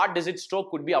from heart disease, stroke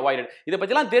could be avoided. இத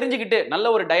பத்திலாம் தெரிஞ்சுக்கிட்டு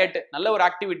நல்ல ஒரு டயட், நல்ல ஒரு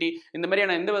ஆக்டிவிட்டி, இந்த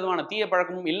மாதிரியான எந்த விதமான தீய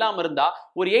பழக்கமும் இல்லாம இருந்தா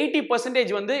ஒரு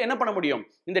 80% வந்து என்ன பண்ண முடியும்?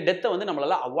 இந்த டெத்தை வந்து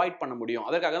நம்மளால அவாய்ட் பண்ண முடியும்.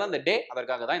 அதற்காக தான் இந்த டே,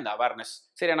 அதற்காக தான் இந்த அவேர்னஸ்.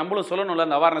 சரி, நம்மளும் சொல்லணும்ல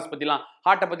இந்த அவேர்னஸ் பத்திலாம்.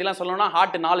 ஹார்ட்டை பத்திலாம் சொல்லணும்னா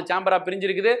ஹார்ட் 4 சாம்பரா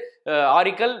பிரிஞ்சிருக்குது.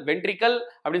 ஆரிக்கல், வென்ட்ரிக்கல்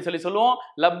அப்படின்னு சொல்லுவோம்.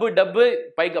 லப்பு, டப்பு,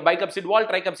 பைகப்சிட் வால்,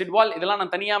 ட்ரைகப்சிட் வால், இதெல்லாம்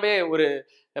நான் தனியாவே ஒரு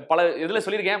பல இதுல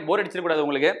சொல்லியிருக்கேன். போர் அடிச்சிடக்கூடாது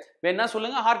உங்களுக்கு. வேணா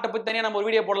சொல்லுங்க, ஹார்ட்டை பத்தி தனியா நம்ம ஒரு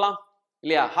வீடியோ போடலாம்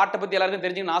இல்லையா? ஹார்ட்டை பத்தி எல்லாருக்கும்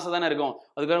தெரிஞ்சுக்கணும்னு ஆசை தானே இருக்கும்.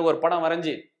 அதுக்காக ஒரு படம்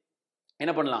வரைஞ்சி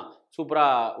என்ன பண்ணலாம்? சூப்பரா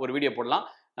ஒரு வீடியோ போடலாம்.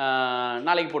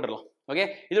 நாளைக்கு போட்டுடலாம். ஓகே,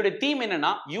 இதோட தீம்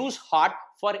என்னன்னா use hard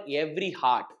for every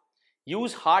heart.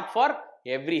 Use hard for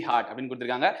every heart அப்படின்னு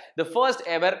கொடுத்திருக்காங்க. the first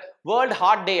ever world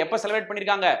heart day எப்ப செலிப்ரேட்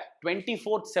பண்ணிருக்காங்க?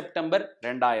 24th September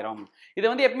 2000. இது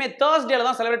வந்து எப்பவுமே Thursdayல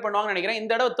தான் செலிப்ரேட் பண்ணுவாங்கன்னு நினைக்கிறேன்.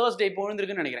 இந்த தடவை Thursday இப்போ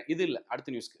விழுந்திருக்குன்னு நினைக்கிறேன். இது இல்ல,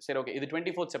 அடுத்த நியூஸ்க்கு. சரி, ஓகே, இது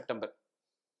 24th செப்டம்பர்.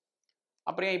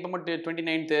 அப்புறம் இப்போ மட்டும்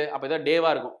 29th அப்போ ஏதோ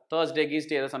டேவா இருக்கும். Thursday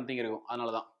கீஸ்டே ஏதோ சம்திங் இருக்கும்,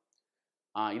 அதனால தான்.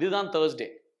 இதுதான் Thursday.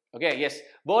 Okay, S,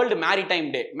 world maritime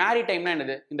டே. மேரிடைம்னா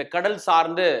என்னது? இந்த கடல்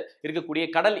சார்ந்து இருக்கக்கூடிய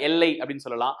கடல் எல்லை அப்படின்னு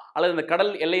சொல்லலாம், அல்லது இந்த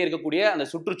கடல் எல்லை இருக்கக்கூடிய அந்த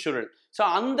சுற்றுச்சூழல். ஸோ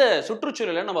அந்த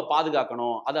சுற்றுச்சூழலை நம்ம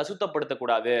பாதுகாக்கணும், அதை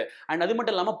அசுத்தப்படுத்தக்கூடாது. அண்ட் அது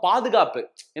மட்டும் இல்லாமல் பாதுகாப்பு,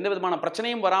 எந்த விதமான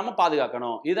பிரச்சனையும் வராமல்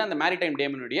பாதுகாக்கணும். இதுதான் இந்த maritime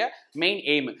டேனுடைய main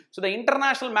aim. So the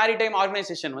international maritime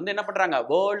organisation வந்து என்ன பண்றாங்க?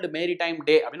 வேர்ல்டு மேரிடைம்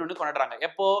டே அப்படின்னு ஒன்று கொண்டாடுறாங்க.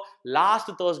 எப்போ?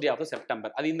 Last Thursday of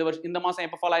September. அது இந்த மாசம்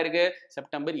எப்போ ஃபாலோ ஆயிருக்கு?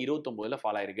 செப்டம்பர் 29ல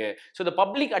ஃபாலோ ஆயிருக்கு. ஸோ த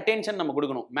பப்ளிக் அட்டென்ஷன் நம்ம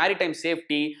கொடுக்கணும். மேரிடைம்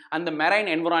சேஃப்டி அந்த மெரைன்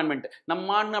என்விரான்மெண்ட்.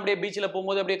 நம்ம அப்படியே பீச்சில்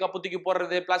போகும்போது அப்படியே கப்பு தூக்கி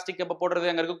போடுறது, பிளாஸ்டிக் கப்பை போடுறது,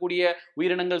 அங்கே இருக்கக்கூடிய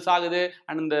உயிரினங்கள் சாகுது,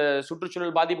 அண்ட் இந்த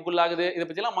சுற்றுச்சூழல் பாதிப்புக்குள்ளாகுது. இதை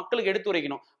பற்றிலாம் மக்களுக்கு எடுத்து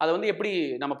உரைக்கணும். அதை வந்து எப்படி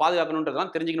நம்ம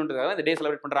பாதுகாக்கணுன்றதெல்லாம் தெரிஞ்சுக்கணுன்றதுக்காக இந்த டே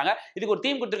செலிப்ரேட் பண்றாங்க. இதுக்கு ஒரு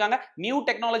தீம் கொடுத்துருக்காங்க, new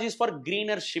technologies for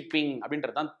greener shipping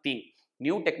அப்படின்றதான் தீம்.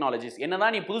 New technologies.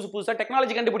 என்னதான் நீ புதுசா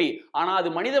டெக்னாலஜி கண்டுபிடி, ஆனா அது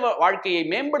மனித வாழ்க்கையை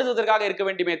மேம்படுத்துவதற்காக இருக்க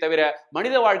வேண்டுமே தவிர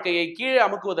மனித வாழ்க்கையை கீழே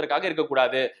அமுக்குவதற்காக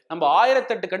இருக்கக்கூடாது. நம்ம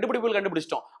 1008 கண்டுபிடிப்புகள்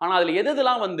கண்டுபிடிச்சிட்டோம், ஆனா அதுல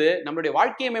எதெல்லாம் வந்து நம்மளுடைய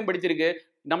வாழ்க்கையை மேம்படுத்திருக்கு?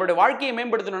 நம்மளுடைய வாழ்க்கையை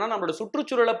மேம்படுத்தணும்னா நம்மளோட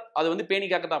சுற்றுச்சூழலை அது வந்து பேணி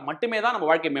காக்கத்தா மட்டுமே தான் நம்ம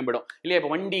வாழ்க்கை மேம்படும் இல்லையா?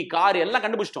 இப்போ வண்டி, கார் எல்லாம்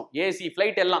கண்டுபிடிச்சிட்டோம், ஏசி,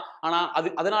 ஃபிளைட் எல்லாம். ஆனா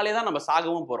அதனாலே தான் நம்ம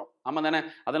சாகவும் போறோம். ஆமா தானே?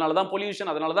 அதனால தான்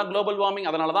பொல்யூஷன், அதனால தான் குளோபல் வார்மிங்,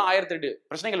 அதனால தான் 1008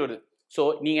 பிரச்சனைகள் வருது. ஸோ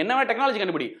நீங்க என்ன டெக்னாலஜி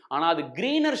கண்டுபிடி, ஆனா அது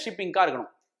கிரீனர் ஷிப்பிங்கா இருக்கணும்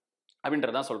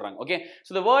அப்படின்றதான் சொல்றாங்க. Okay,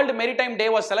 so the world maritime day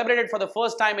was celebrated for the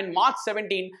first time in March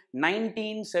 17,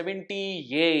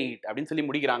 1978 அப்படின்னு சொல்லி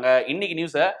முடிக்கிறாங்க. இன்னைக்கு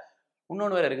நியூஸை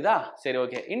இன்னொன்று வேற இருக்குதா? சரி,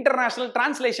 ஓகே. இன்டர்நேஷனல்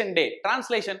டிரான்ஸ்லேஷன் டே.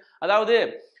 டிரான்ஸ்லேஷன் அதாவது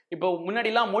இப்போ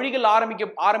முன்னாடிலாம் மொழிகள்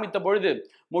ஆரம்பித்த பொழுது,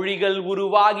 மொழிகள்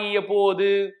உருவாகிய போது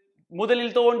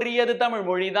முதலில் தோன்றியது தமிழ்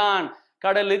மொழிதான்,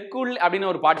 கடலுக்குள்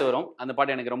அப்படின்னு ஒரு பாட்டு வரும். அந்த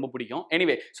பாட்டு எனக்கு ரொம்ப பிடிக்கும்.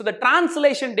 எனிவே, ஸோ த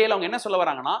டிரான்ஸ்லேஷன் டேல அவங்க என்ன சொல்ல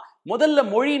வராங்கன்னா, முதல்ல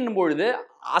மொழியின் பொழுது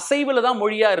அசைவுல தான்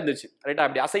மொழியா இருந்துச்சு. ரைட்டா?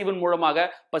 அப்படி அசைவின்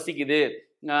மூலமாக பசிக்குது,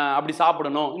 அப்படி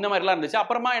சாப்பிடணும், இந்த மாதிரிலாம் இருந்துச்சு.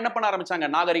 அப்புறமா என்ன பண்ண ஆரம்பிச்சாங்க?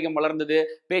 நாகரிகம் வளர்ந்தது,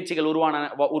 பேச்சுகள்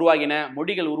உருவாகின,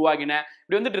 மொழிகள் உருவாகின,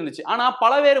 இப்படி வந்துட்டு இருந்துச்சு. ஆனா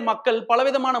பலவேறு மக்கள்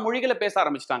பலவிதமான மொழிகளை பேச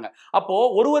ஆரம்பிச்சிட்டாங்க. அப்போ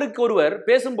ஒருவருக்கு ஒருவர்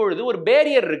பேசும்பொழுது ஒரு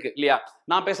பேரியர் இருக்கு இல்லையா?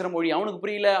 நான் பேசுற மொழி அவனுக்கு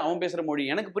புரியல, அவன் பேசுற மொழி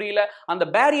எனக்கு புரியல. அந்த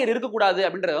பேரியர் இருக்கக்கூடாது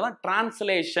அப்படின்றதான்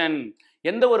டிரான்ஸ்லேஷன்.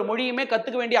 எந்த ஒரு மொழியுமே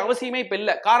கத்துக்க வேண்டிய அவசியமே இப்ப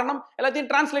இல்ல. காரணம்,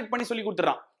 எல்லாத்தையும் டிரான்ஸ்லேட் பண்ணி சொல்லி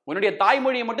கொடுத்துறான். உன்னுடைய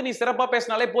தாய்மொழியை மட்டும் நீ சிறப்பா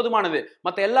பேசினாலே போதுமானது.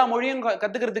 மற்ற எல்லா மொழியும்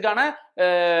கத்துக்கிறதுக்கான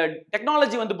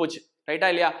டெக்னாலஜி வந்து போச்சு. ரைட்டா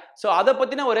இல்லையா? சோ அதை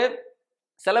பத்தின ஒரு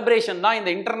செலிப்ரேஷன் தான் இந்த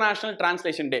இன்டர்நேஷனல்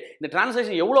டிரான்ஸ்லேஷன் டே. இந்த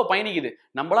டிரான்ஸ்லேஷன் எவ்வளவு பயணிக்குது,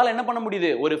 நம்மளால என்ன பண்ண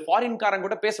முடியுது, ஒரு ஃபாரின் காரன்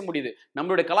கூட பேச முடியுது,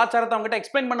 நம்மளுடைய கலாச்சாரத்தை அவங்க கிட்ட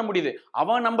எக்ஸ்பிளைன் பண்ண முடியுது,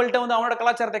 அவன் நம்மள்ட்ட வந்து அவனோட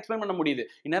கலாச்சாரத்தை எக்ஸ்பிளைன் பண்ண முடியுது.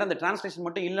 இந்நேரம் அந்த டிரான்ஸ்லேஷன்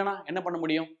மட்டும் இல்லைன்னா என்ன பண்ண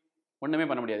முடியும், ஒண்ணுமே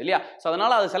பண்ண முடியாது இல்லையா? சோ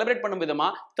அதனால அதை செலிப்ரேட் பண்ணும் விதமா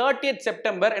 30th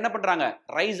செப்டம்பர் என்ன பண்றாங்க,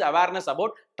 rice awareness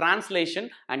about translation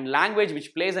and language which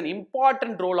plays an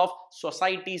important role of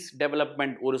society's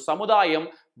development. ஒரு சமுதாயம்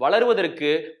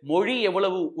வளருவதற்கு மொழி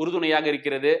எவ்வளவு உறுதுணையாக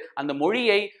இருக்கிறது, அந்த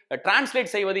மொழியை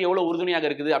டிரான்ஸ்லேட் செய்வது எவ்வளவு உறுதுணையாக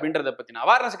இருக்குது அப்படின்றத பத்தின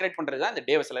அவேர்னஸ் கிரியேட் பண்றது தான் இந்த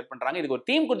டேவை செலிப்ரேட் பண்றாங்க. இதுக்கு ஒரு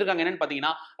தீம் கொடுத்திருக்காங்க, என்னன்னு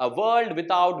பாத்தீங்கன்னா a world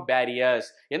without barriers.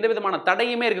 எந்த விதமான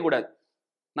தடையுமே இருக்கக்கூடாது.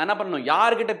 நான் என்ன பண்ணணும்,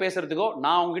 யார்கிட்ட பேசுறதுக்கோ,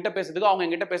 நான் உங்ககிட்ட பேசுறதுக்கோ, அவங்க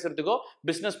என்கிட்ட பேசுறதுக்கோ,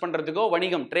 பிசினஸ் பண்றதுக்கோ,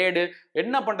 வணிகம் ட்ரேடு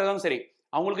என்ன பண்றதும் சரி,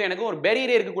 அவங்களுக்கு எனக்கு ஒரு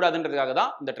பேரியரே இருக்கக்கூடாதுன்றதுக்காக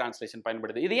தான் இந்த டிரான்ஸ்லேஷன்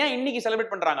பயன்படுது. இது ஏன் இன்னைக்கு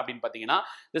செலிப்ரேட் பண்றாங்க அப்படின்னு பாத்தீங்கன்னா,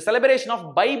 the celebration of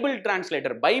Bible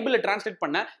translator, பைபிளை டிரான்ஸ்லேட்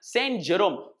பண்ண Saint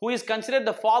Jerome, who is considered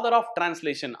the father of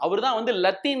translation. அவர் தான் வந்து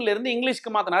லத்தீன்ல இருந்து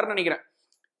இங்கிலீஷ்க்கு மாத்தினாருன்னு நினைக்கிறேன்.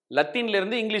 லத்தீன்ல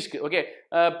இருந்து இங்கிலீஷ்க்கு. Okay,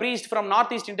 priest from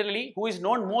northeast Italy who is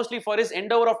known mostly for his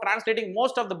endeavor of translating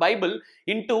most of the Bible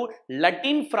into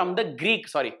Latin from the Greek.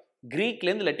 Sorry, கிரீக்ல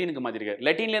இருந்து லத்தீனுக்கு மாத்திருக்காரு.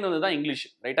 லத்தீன்ல இருந்து வந்து தான் English,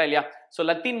 ரைட்டா இல்லையா? சோ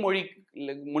லத்தீன் மொழி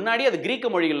முன்னாடி அது கிரீக்க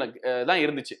மொழிகள் தான்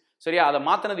இருந்துச்சு, சரியா? அதை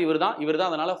மாத்தினது இவர் தான்.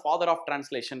 அதனால ஃபாதர் ஆஃப்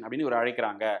டிரான்ஸ்லேஷன் அப்படின்னு இவர்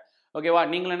அழைக்கிறாங்க. ஓகேவா?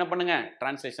 நீங்களும் என்ன பண்ணுங்க,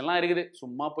 டிரான்ஸ்லேஷன்லாம் இருக்குது,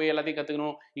 சும்மா போய் எல்லாத்தையும்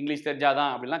கத்துக்கணும், இங்கிலீஷ்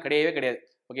தெரிஞ்சாதான் அப்படிலாம் கிடையவே கிடையாது.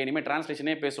 ஓகே, இனிமேல்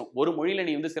டிரான்ஸ்லேஷனே பேசும். ஒரு மொழியில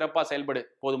நீ வந்து சிறப்பாக செயல்படு,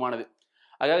 போதுமானது.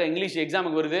 அதாவது இங்கிலீஷ்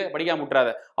எக்ஸாமுக்கு வருது, படிக்காம விட்டுறாத.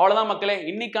 அவ்வளவுதான் மக்களே,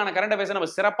 இன்னைக்கான கரண்ட் அஃபேர்ஸ் நம்ம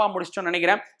சிறப்பா முடிச்சிட்டோம்னு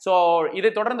நினைக்கிறேன். ஸோ இதை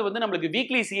தொடர்ந்து வந்து நம்மளுக்கு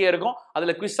வீக்லி சிஏ இருக்கும்,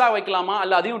 அதுல குவிஸா வைக்கலாமா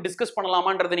அல்ல அதையும் டிஸ்கஸ்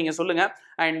பண்ணலாமான்றதை நீங்க சொல்லுங்க.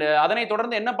 அண்ட் அதனை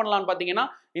தொடர்ந்து என்ன பண்ணலாம்னு பாத்தீங்கன்னா,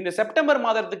 இந்த செப்டம்பர்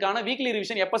மாதத்துக்கான வீக்லி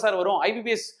ரிவிஷன் எப்ப சார் வரும்?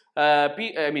 ஐபிபிஎஸ்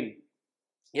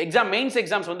எக்ஸாம், மெயின்ஸ்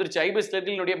எக்ஸாம்ஸ் வந்துருச்சு, ஐபிஎஸ்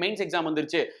லெவலினுடைய மெயின்ஸ் எக்ஸாம்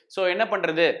வந்துருச்சு. ஸோ என்ன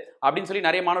பண்றது அப்படின்னு சொல்லி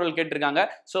நிறைய மாணவர்கள் கேட்டிருக்காங்க.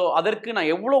 ஸோ அதற்கு நான்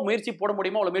எவ்வளவு முயற்சி போட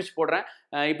முடியுமோ அவ்வளவு முயற்சி போடுறேன்.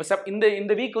 இப்போ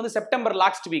இந்த வீக் வந்து செப்டம்பர்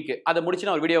லாஸ்ட் வீக், அதை முடிச்சு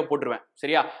நான் ஒரு வீடியோ போட்டுருவேன்,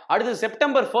 சரியா? அடுத்து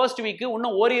செப்டம்பர் ஃபர்ஸ்ட் வீக்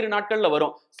இன்னும் ஓரிரு நாட்கள்ல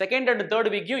வரும். செகண்ட் அண்ட் தேர்ட்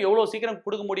வீக்கையும் எவ்வளவு சீக்கிரம்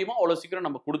கொடுக்க முடியுமோ அவ்வளவு சீக்கிரம்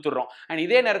நம்ம கொடுத்துடுறோம். அண்ட்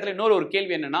இதே நேரத்தில் இன்னொரு ஒரு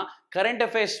கேள்வி என்னன்னா, கரண்ட்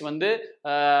அஃபேர்ஸ் வந்து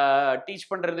டீச்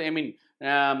பண்றது, ஐ மீன்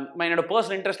என்னோட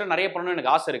பர்சனல் இன்ட்ரெஸ்ட்ல நிறைய பண்ணணும்னு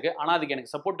எனக்கு ஆசை இருக்கு. ஆனா அதுக்கு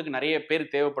எனக்கு சப்போர்ட்டுக்கு நிறைய பேர்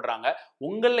தேவைப்படுறாங்க.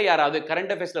 உங்களில் யாராவது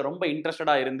கரண்ட் அஃபேர்ஸ்ல ரொம்ப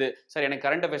இன்ட்ரெஸ்டடா இருந்து, சார் எனக்கு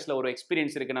கரண்ட் அஃபேர்ஸ்ல ஒரு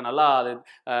எக்ஸ்பீரியன்ஸ் இருக்கு, நான் நல்லா அது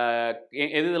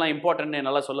எதுலாம் இம்பார்ட்டன்ட்னு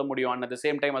நல்லா சொல்ல முடியும், அண்ட் அட்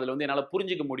சேம் டைம் அதில் வந்து என்னால்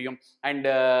புரிஞ்சிக்க முடியும், அண்ட்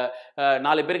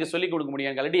 4 பேருக்கு சொல்லிக் கொடுக்க முடியும்,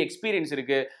 எனக்கு ஆல்ரெடி எக்ஸ்பீரியன்ஸ்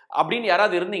இருக்கு அப்படின்னு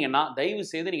யாராவது இருந்தீங்கன்னா, தயவு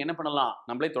செய்து நீங்க என்ன பண்ணலாம்,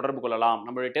 நம்மளே தொடர்பு கொள்ளலாம்.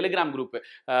 நம்மளுடைய Telegram group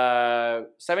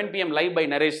 7 PM live by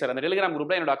Naresh sir, அந்த டெலிகிராம்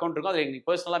குரூப்ல என்னோட அக்கௌண்ட் இருக்கும், அதில் எனக்கு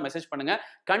பர்சனலா மெசேஜ் பண்ணுங்க.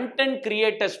 Content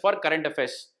creators for current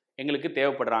affairs எங்களுக்கு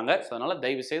தேவைப்படுறாங்க. ஸோ அதனால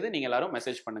தயவு செய்து நீங்க எல்லாரும்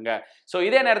மெசேஜ் பண்ணுங்க. ஸோ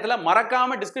இதே நேரத்தில்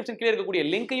மறக்காம டிஸ்கிரிப்ஷன் கீழே இருக்கக்கூடிய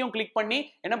லிங்கையும் கிளிக் பண்ணி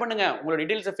என்ன பண்ணுங்க, உங்களோட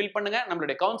டீடைல்ஸை ஃபில் பண்ணுங்க.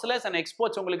 நம்மளுடைய கவுன்சிலர்ஸ் அண்ட்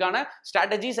எக்ஸ்பர்ட்ஸ் உங்களுக்கான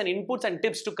strategies and inputs and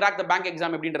tips to crack the bank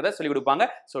exam எப்படின்றத சொல்லி கொடுப்பாங்க.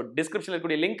 ஸோ டிஸ்கிரிப்ஷனில்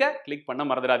இருக்கக்கூடிய லிங்கை கிளிக் பண்ண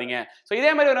மறந்துடாதீங்க. ஸோ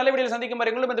இதே மாதிரி ஒரு நல்ல வீடியோவில் சந்திக்கும்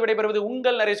வரை உங்களும் விடைபெறுவது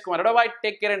உங்கள் Naresh Kumar.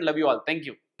 Take care and love you all.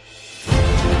 Thank you.